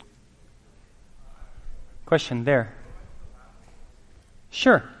 Question there.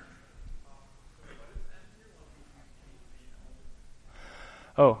 Sure.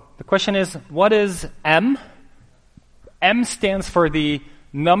 Oh, the question is, what is M? M stands for the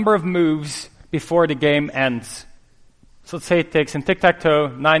number of moves before the game ends. So let's say it takes in tic-tac-toe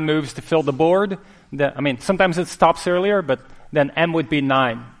 9 moves to fill the board. Sometimes it stops earlier, but then M would be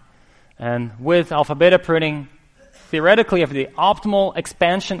 9. And with alpha-beta pruning, theoretically, if the optimal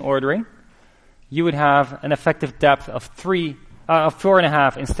expansion ordering, you would have an effective depth of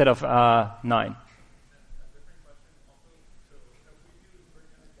 4.5 instead of 9.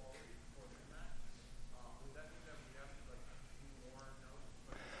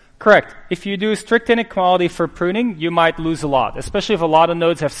 Correct. If you do strict inequality for pruning, you might lose a lot. Especially if a lot of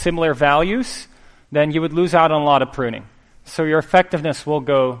nodes have similar values, then you would lose out on a lot of pruning. So your effectiveness will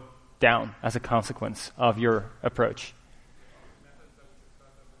go down as a consequence of your approach.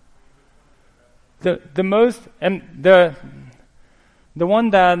 The one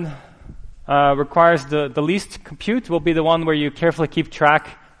that requires the least compute will be the one where you carefully keep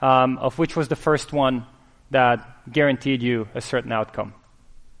track of which was the first one that guaranteed you a certain outcome.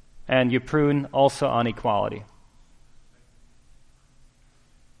 And you prune also on equality.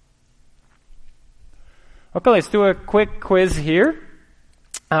 Okay, let's do a quick quiz here.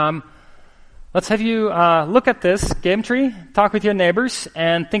 Let's have you look at this game tree, talk with your neighbors,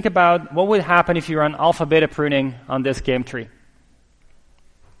 and think about what would happen if you run alpha-beta pruning on this game tree.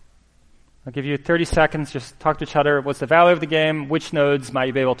 I'll give you 30 seconds, just talk to each other. What's the value of the game? Which nodes might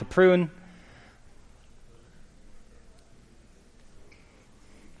you be able to prune?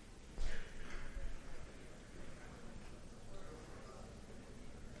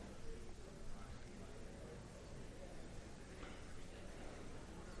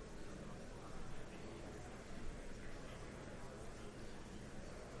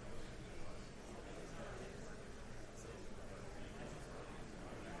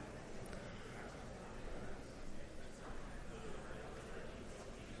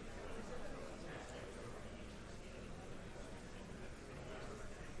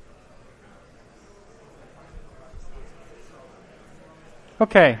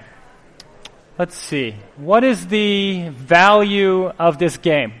 Okay, let's see. What is the value of this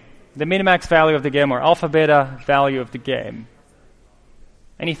game? The minimax value of the game or alpha beta value of the game?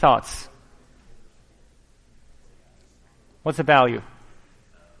 Any thoughts? What's the value?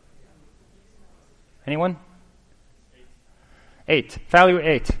 Anyone? 8. Value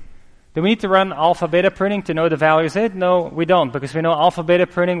 8. Do we need to run alpha-beta pruning to know the value is 8? No, we don't, because we know alpha-beta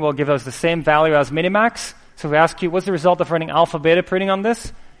pruning will give us the same value as minimax. So if we ask you, what's the result of running alpha-beta pruning on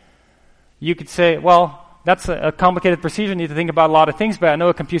this? You could say, well, that's a complicated procedure. You need to think about a lot of things, but I know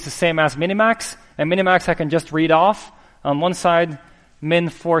it computes the same as minimax. And minimax I can just read off. On one side, min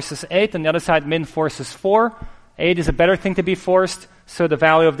forces 8, on the other side, min forces 4. 8 is a better thing to be forced, so the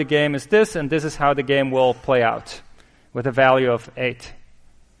value of the game is this, and this is how the game will play out, with a value of 8.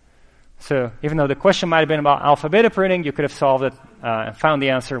 So even though the question might have been about alpha-beta pruning, you could have solved it and found the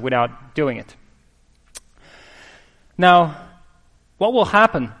answer without doing it. Now, what will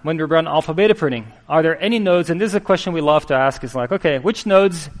happen when we run alpha-beta pruning? Are there any nodes, and this is a question we love to ask, is like, okay, which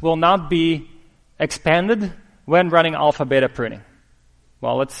nodes will not be expanded when running alpha-beta pruning?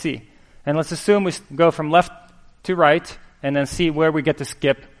 Well, let's see. And let's assume we go from left to right and then see where we get to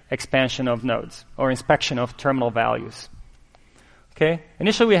skip expansion of nodes or inspection of terminal values. Okay.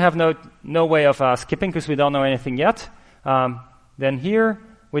 Initially, we have no way of skipping because we don't know anything yet. Then here,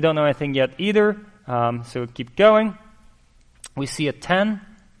 we don't know anything yet either. So we keep going. We see a 10.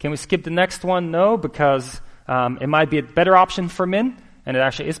 Can we skip the next one? No, because it might be a better option for min, and it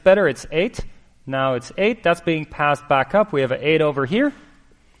actually is better. It's 8. Now it's 8. That's being passed back up. We have an 8 over here.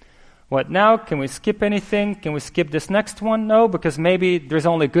 What now? Can we skip anything? Can we skip this next one? No, because maybe there's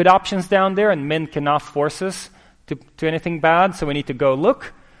only good options down there, and min cannot force us to anything bad, so we need to go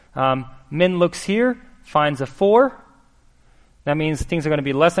look. Min looks here, finds a 4. That means things are going to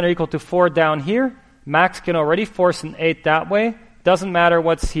be less than or equal to 4 down here. Max can already force an 8 that way. Doesn't matter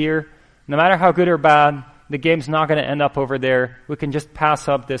what's here. No matter how good or bad, the game's not going to end up over there. We can just pass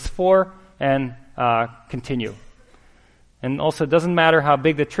up this 4 and continue. And also, it doesn't matter how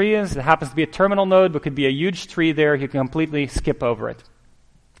big the tree is. It happens to be a terminal node, but could be a huge tree there. You can completely skip over it.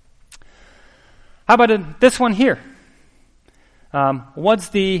 How about this one here? What's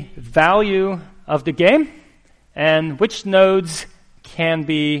the value of the game? And which nodes can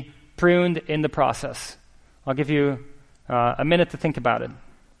be pruned in the process? I'll give you a minute to think about it.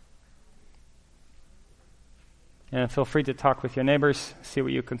 And feel free to talk with your neighbors, see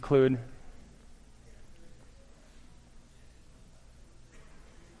what you conclude.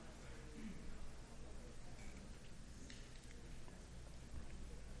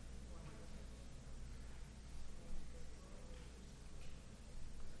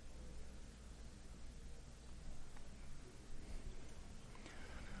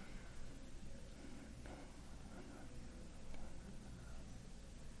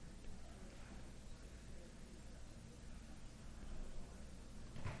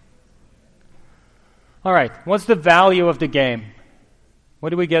 All right, what's the value of the game? What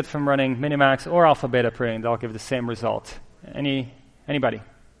do we get from running Minimax or alpha-beta pruning? They'll give the same result. Anybody?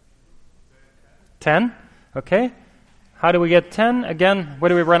 10? Okay. How do we get 10? Again,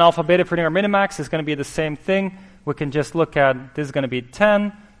 whether we run alpha-beta pruning or Minimax, it's going to be the same thing. We can just look at, this is going to be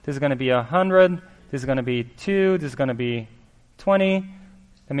 10, this is going to be 100, this is going to be 2, this is going to be 20.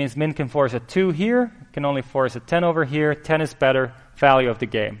 That means min can force a 2 here, can only force a 10 over here. 10 is better, value of the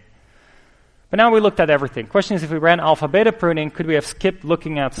game. But now we looked at everything. Question is, if we ran alpha-beta pruning, could we have skipped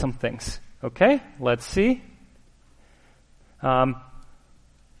looking at some things? Okay, let's see. What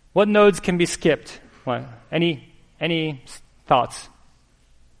nodes can be skipped? Well, any thoughts?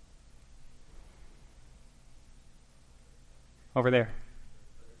 Over there.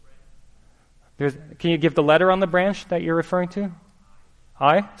 Can you give the letter on the branch that you're referring to?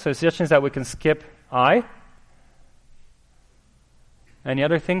 I. So suggestions that we can skip I. Any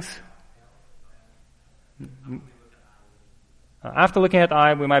other things? After looking at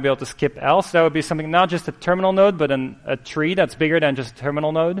I, we might be able to skip L. So that would be something not just a terminal node, but a tree that's bigger than just a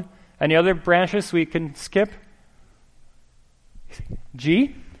terminal node. Any other branches we can skip?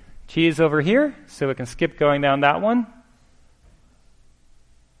 G. G is over here, so we can skip going down that one.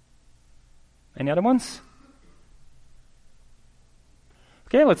 Any other ones?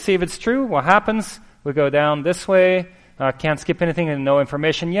 Okay, let's see if it's true. What happens? We go down this way. Can't skip anything and no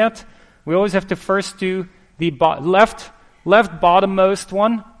information yet. We always have to first do the left bottommost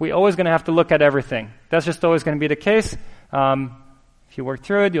one. We're always going to have to look at everything. That's just always going to be the case. If you work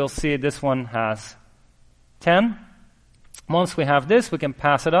through it, you'll see this one has 10. Once we have this, we can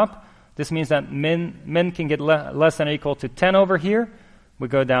pass it up. This means that min can get less than or equal to 10 over here. We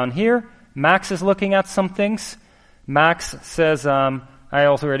go down here. Max is looking at some things. Max says, I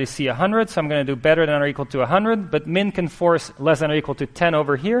also already see 100, so I'm going to do better than or equal to 100. But min can force less than or equal to 10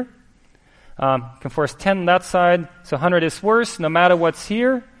 over here. Can force 10 on that side, so 100 is worse. No matter what's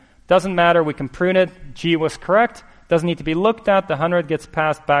here, doesn't matter, we can prune it. G was correct. Doesn't need to be looked at. The 100 gets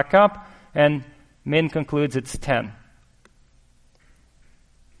passed back up, and min concludes it's 10.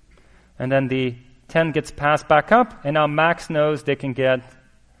 and then the 10 gets passed back up, and now max knows they can get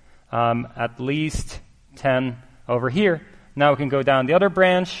at least 10 over here. Now we can go down the other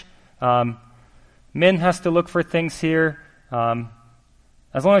branch. Min has to look for things here.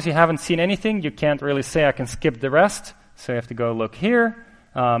 As long as you haven't seen anything, you can't really say I can skip the rest. So you have to go look here.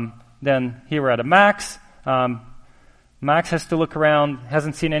 Then here we're at a max. Max has to look around,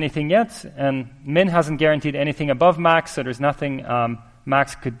 hasn't seen anything yet, and min hasn't guaranteed anything above max, so there's nothing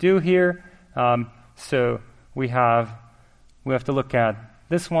max could do here. So we have to look at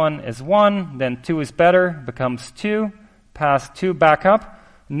this one is 1, then 2 is better, becomes 2, pass 2 back up.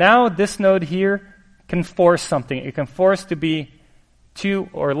 Now this node here can force something. It can force to be 2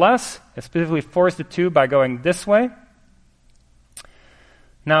 or less. It specifically forced the 2 by going this way.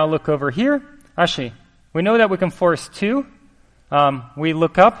 Now look over here. Actually, we know that we can force 2. We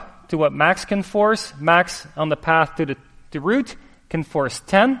look up to what max can force. Max on the path to the root can force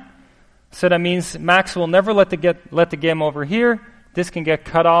 10. So that means max will never let the game over here. This can get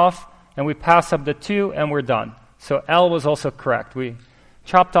cut off, and we pass up the 2, and we're done. So L was also correct. We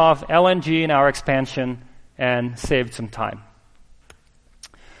chopped off L and G in our expansion and saved some time.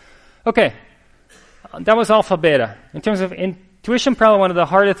 Okay, that was alpha beta. In terms of intuition, probably one of the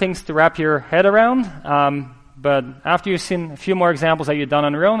harder things to wrap your head around. But after you've seen a few more examples that you've done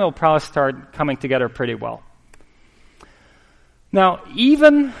on your own, it'll probably start coming together pretty well. Now,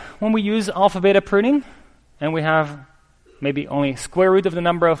 even when we use alpha beta pruning, and we have maybe only square root of the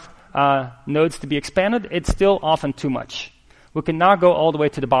number of nodes to be expanded, it's still often too much. We cannot go all the way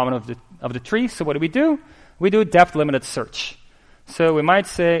to the bottom of the tree, so what do? We do depth-limited search. So we might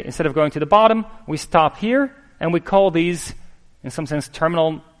say, instead of going to the bottom, we stop here, and we call these, in some sense,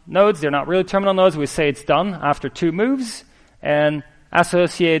 terminal nodes. They're not really terminal nodes. We say it's done after 2 moves, and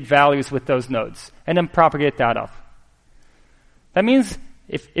associate values with those nodes, and then propagate that up. That means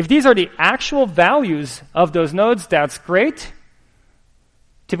if these are the actual values of those nodes, that's great.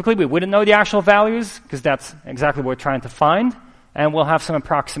 Typically, we wouldn't know the actual values, because that's exactly what we're trying to find. And we'll have some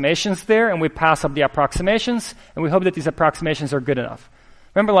approximations there, and we pass up the approximations, and we hope that these approximations are good enough.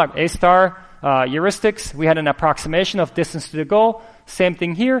 Remember, like A-star heuristics, we had an approximation of distance to the goal. Same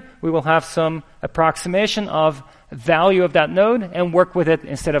thing here. We will have some approximation of value of that node and work with it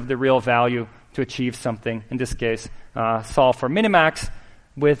instead of the real value to achieve something. In this case, solve for minimax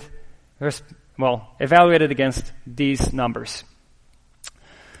with, evaluated against these numbers.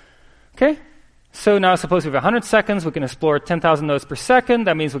 Okay, so now suppose we have 100 seconds, we can explore 10,000 nodes per second.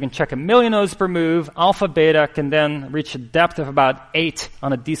 That means we can check 1,000,000 nodes per move. Alpha beta can then reach a depth of about 8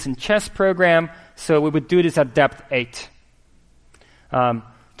 on a decent chess program. So we would do this at depth 8.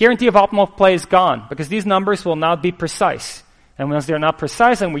 Guarantee of optimal play is gone, because these numbers will not be precise. And once they're not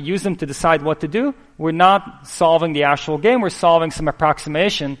precise and we use them to decide what to do, we're not solving the actual game, we're solving some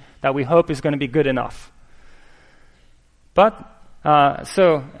approximation that we hope is going to be good enough. But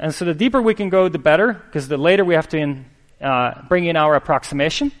so the deeper we can go, the better, because the later we have to bring in our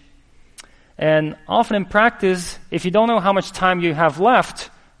approximation. And often in practice, if you don't know how much time you have left,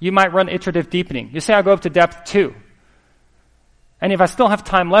 you might run iterative deepening. You say, I'll go up to depth 2. And if I still have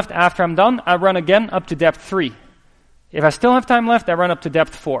time left after I'm done, I run again up to depth 3. If I still have time left, I run up to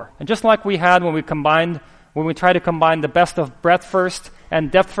depth 4. And just like we had when we try to combine the best of breadth first and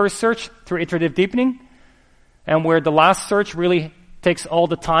depth first search through iterative deepening, and where the last search really takes all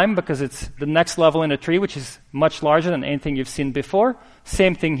the time because it's the next level in the tree, which is much larger than anything you've seen before.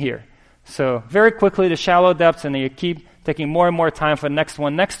 Same thing here. So very quickly the shallow depths, and then you keep taking more and more time for the next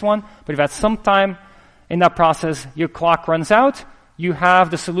one. But if at some time in that process your clock runs out, you have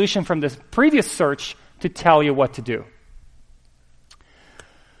the solution from this previous search to tell you what to do.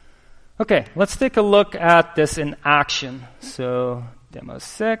 Okay, let's take a look at this in action. So demo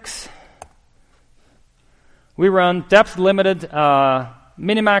 6. We run depth-limited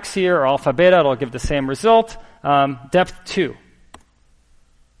minimax here, or alpha beta. It'll give the same result. Depth 2.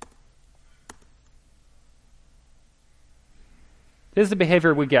 This is the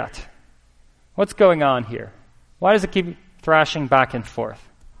behavior we get. What's going on here? Why does it keep thrashing back and forth?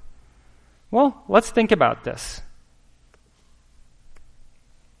 Well, let's think about this.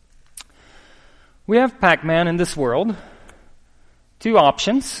 We have Pac-Man in this world. 2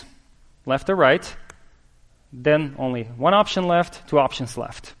 options, left or right. Then only 1 option left, 2 options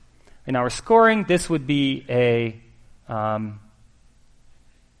left. In our scoring, this would be a,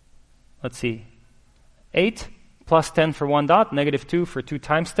 8 plus 10 for 1 dot, negative 2 for 2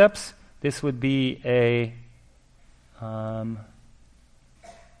 time steps. This would be a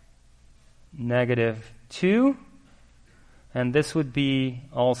negative 2. And this would be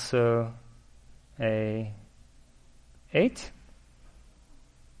also a 8.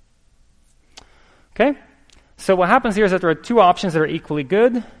 Okay? So what happens here is that there are two options that are equally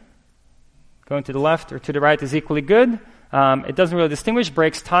good. Going to the left or to the right is equally good. It doesn't really distinguish,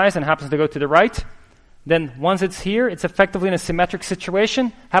 breaks ties, and happens to go to the right. Then once it's here, it's effectively in a symmetric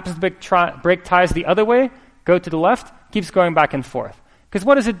situation, happens to break ties the other way, go to the left, keeps going back and forth. Because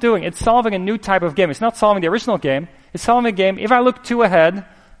what is it doing? It's solving a new type of game. It's not solving the original game. It's solving a game, if I look 2 ahead,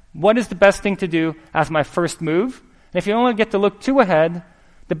 what is the best thing to do as my first move? And if you only get to look 2 ahead,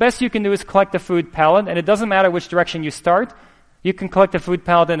 the best you can do is collect the food pallet, and it doesn't matter which direction you start. You can collect the food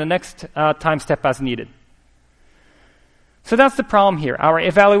pallet in the next time step as needed. So that's the problem here. Our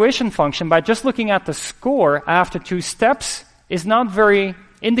evaluation function, by just looking at the score after 2 steps, is not very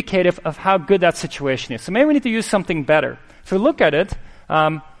indicative of how good that situation is. So maybe we need to use something better. If we look at it,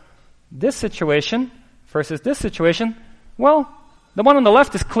 this situation versus this situation, well, the one on the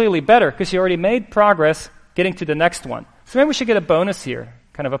left is clearly better because you already made progress getting to the next one. So maybe we should get a bonus here,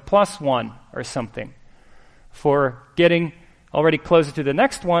 kind of a +1 or something, for getting already closer to the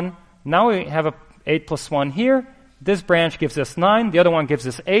next one. Now we have a 8 + 1 here. This branch gives us 9, the other one gives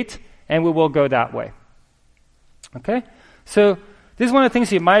us 8, and we will go that way. Okay? So this is one of the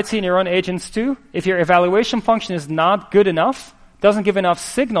things you might see in your own agents too. If your evaluation function is not good enough, doesn't give enough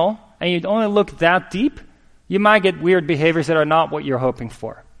signal, and you only look that deep, you might get weird behaviors that are not what you're hoping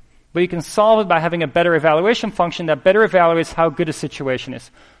for. But you can solve it by having a better evaluation function that better evaluates how good a situation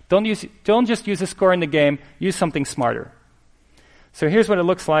is. Don't just use a score in the game, use something smarter. So here's what it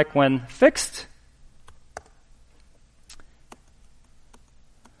looks like when fixed.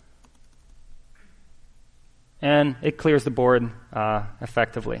 And it clears the board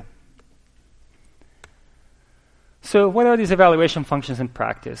effectively. So what are these evaluation functions in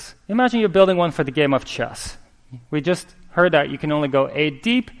practice? Imagine you're building one for the game of chess. We just heard that you can only go 8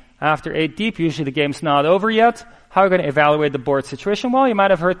 deep. After 8 deep, usually the game's not over yet. How are you going to evaluate the board situation? Well, you might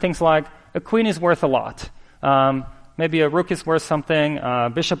have heard things like a queen is worth a lot. Maybe a rook is worth something,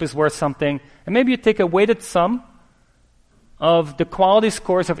 a bishop is worth something. And maybe you take a weighted sum of the quality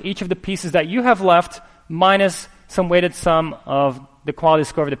scores of each of the pieces that you have left minus some weighted sum of the quality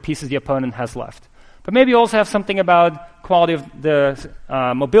score of the pieces the opponent has left. But maybe you also have something about quality of the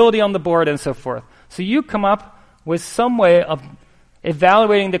mobility on the board and so forth. So you come up with some way of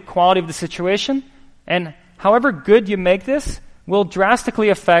evaluating the quality of the situation, and however good you make this will drastically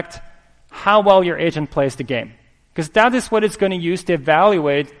affect how well your agent plays the game. Because that is what it's going to use to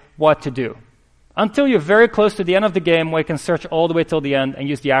evaluate what to do. Until you're very close to the end of the game, where you can search all the way till the end and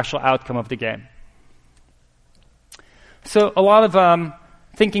use the actual outcome of the game. So a lot of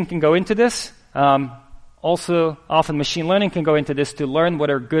thinking can go into this. Also, often machine learning can go into this to learn what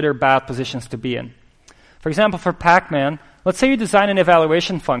are good or bad positions to be in. For example, for Pac-Man, let's say you design an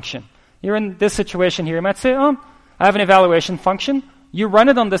evaluation function. You're in this situation here. You might say, I have an evaluation function. You run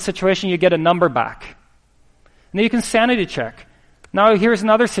it on this situation, you get a number back. And then you can sanity check. Now here's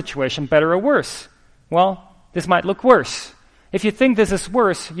another situation, better or worse. Well, this might look worse. If you think this is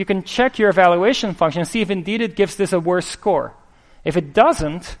worse, you can check your evaluation function and see if indeed it gives this a worse score. If it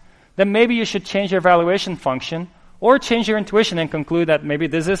doesn't, then maybe you should change your evaluation function or change your intuition and conclude that maybe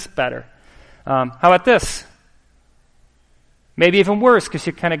this is better. How about this? Maybe even worse, because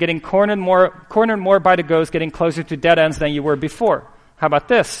you're kind of getting cornered more by the ghost, getting closer to dead ends than you were before. How about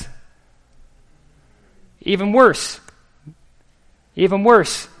this? Even worse. Even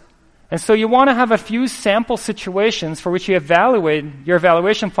worse. And so you want to have a few sample situations for which you evaluate your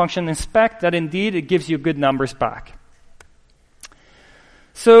evaluation function, inspect that indeed it gives you good numbers back.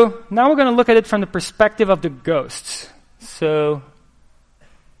 So now we're going to look at it from the perspective of the ghosts. So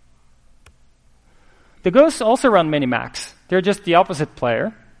the ghosts also run Minimax. They're just the opposite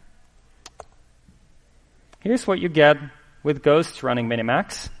player. Here's what you get with ghosts running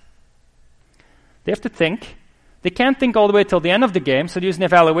Minimax. They have to think. They can't think all the way till the end of the game, so they use an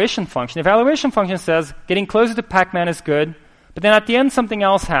evaluation function. The evaluation function says, getting closer to Pac-Man is good, but then at the end something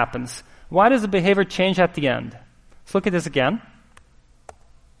else happens. Why does the behavior change at the end? Let's look at this again.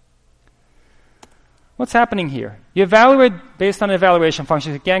 What's happening here? You evaluate based on an evaluation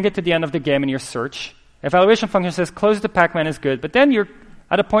function. You can't get to the end of the game in your search. Evaluation function says closer to Pac-Man is good, but then you're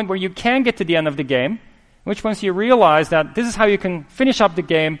at a point where you can get to the end of the game, in which once you realize that this is how you can finish up the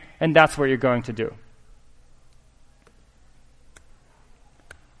game, and that's what you're going to do.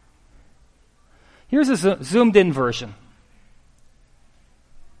 Here's a zoomed-in version.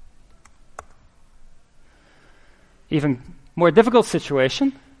 Even more difficult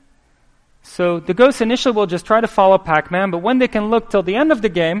situation. So the ghosts initially will just try to follow Pac-Man, but when they can look till the end of the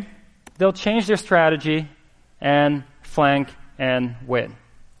game, they'll change their strategy and flank and win.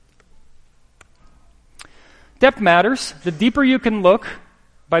 Depth matters. The deeper you can look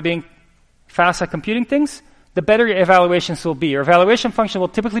by being fast at computing things, the better your evaluations will be. Your evaluation function will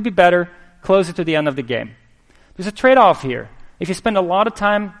typically be better closer to the end of the game. There's a trade-off here. If you spend a lot of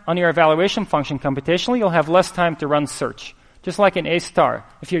time on your evaluation function computationally, you'll have less time to run search. Just like in A star.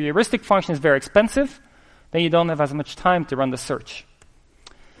 If your heuristic function is very expensive, then you don't have as much time to run the search.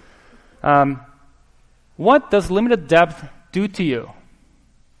 What does limited depth do to you?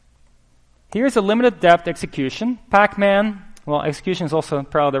 Here's a limited depth execution. Pac-Man, well, execution is also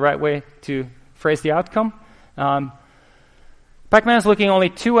probably the right way to phrase the outcome. Pac-Man is looking only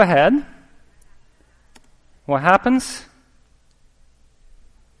 2 ahead. What happens?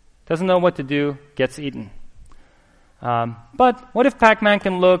 Doesn't know what to do, gets eaten. But what if Pac-Man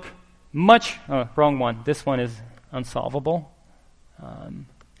can look much... Oh, wrong one. This one is unsolvable.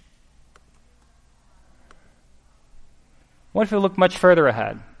 What if you look much further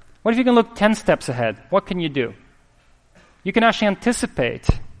ahead? What if you can look 10 steps ahead? What can you do? You can actually anticipate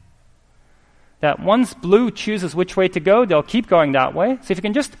that once blue chooses which way to go, they'll keep going that way. So if you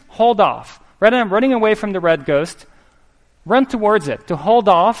can just hold off, rather than running away from the red ghost, run towards it to hold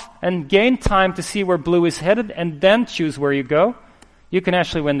off and gain time to see where blue is headed and then choose where you go, you can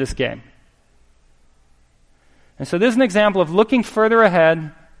actually win this game. And so this is an example of looking further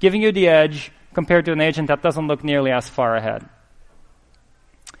ahead, giving you the edge compared to an agent that doesn't look nearly as far ahead.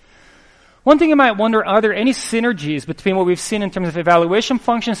 One thing you might wonder, are there any synergies between what we've seen in terms of evaluation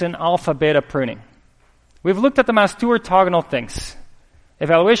functions and alpha-beta pruning? We've looked at them as 2 orthogonal things.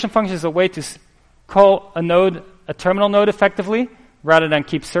 Evaluation function is a way to call a terminal node effectively, rather than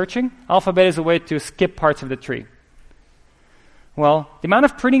keep searching. Alpha-beta is a way to skip parts of the tree. Well, the amount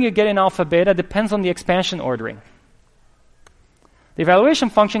of pruning you get in alpha-beta depends on the expansion ordering. The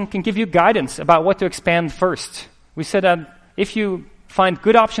evaluation function can give you guidance about what to expand first. We said that if you find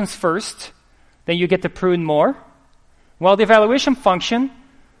good options first, then you get to prune more. While the evaluation function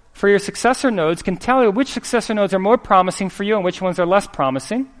for your successor nodes can tell you which successor nodes are more promising for you and which ones are less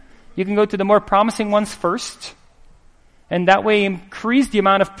promising. You can go to the more promising ones first, and that way increase the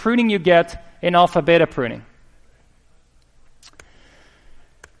amount of pruning you get in alpha-beta pruning.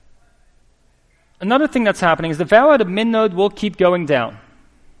 Another thing that's happening is the value of the min node will keep going down.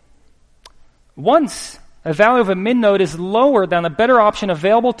 Once a value of a min node is lower than a better option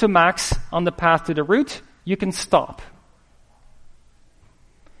available to max on the path to the root, you can stop.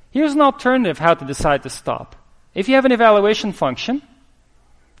 Here's an alternative how to decide to stop. If you have an evaluation function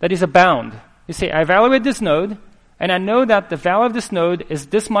that is a bound, you say, I evaluate this node, and I know that the value of this node is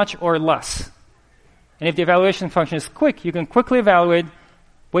this much or less. And if the evaluation function is quick, you can quickly evaluate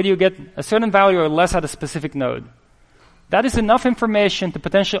whether you get a certain value or less at a specific node. That is enough information to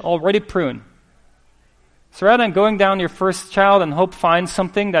potentially already prune. So rather than going down your first child and hope find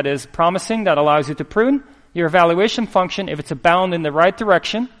something that is promising that allows you to prune, your evaluation function, if it's a bound in the right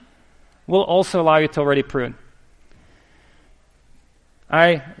direction, will also allow you to already prune.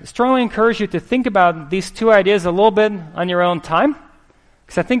 I strongly encourage you to think about these 2 ideas a little bit on your own time,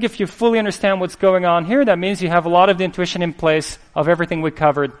 because I think if you fully understand what's going on here, that means you have a lot of the intuition in place of everything we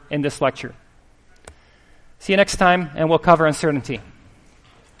covered in this lecture. See you next time, and we'll cover uncertainty.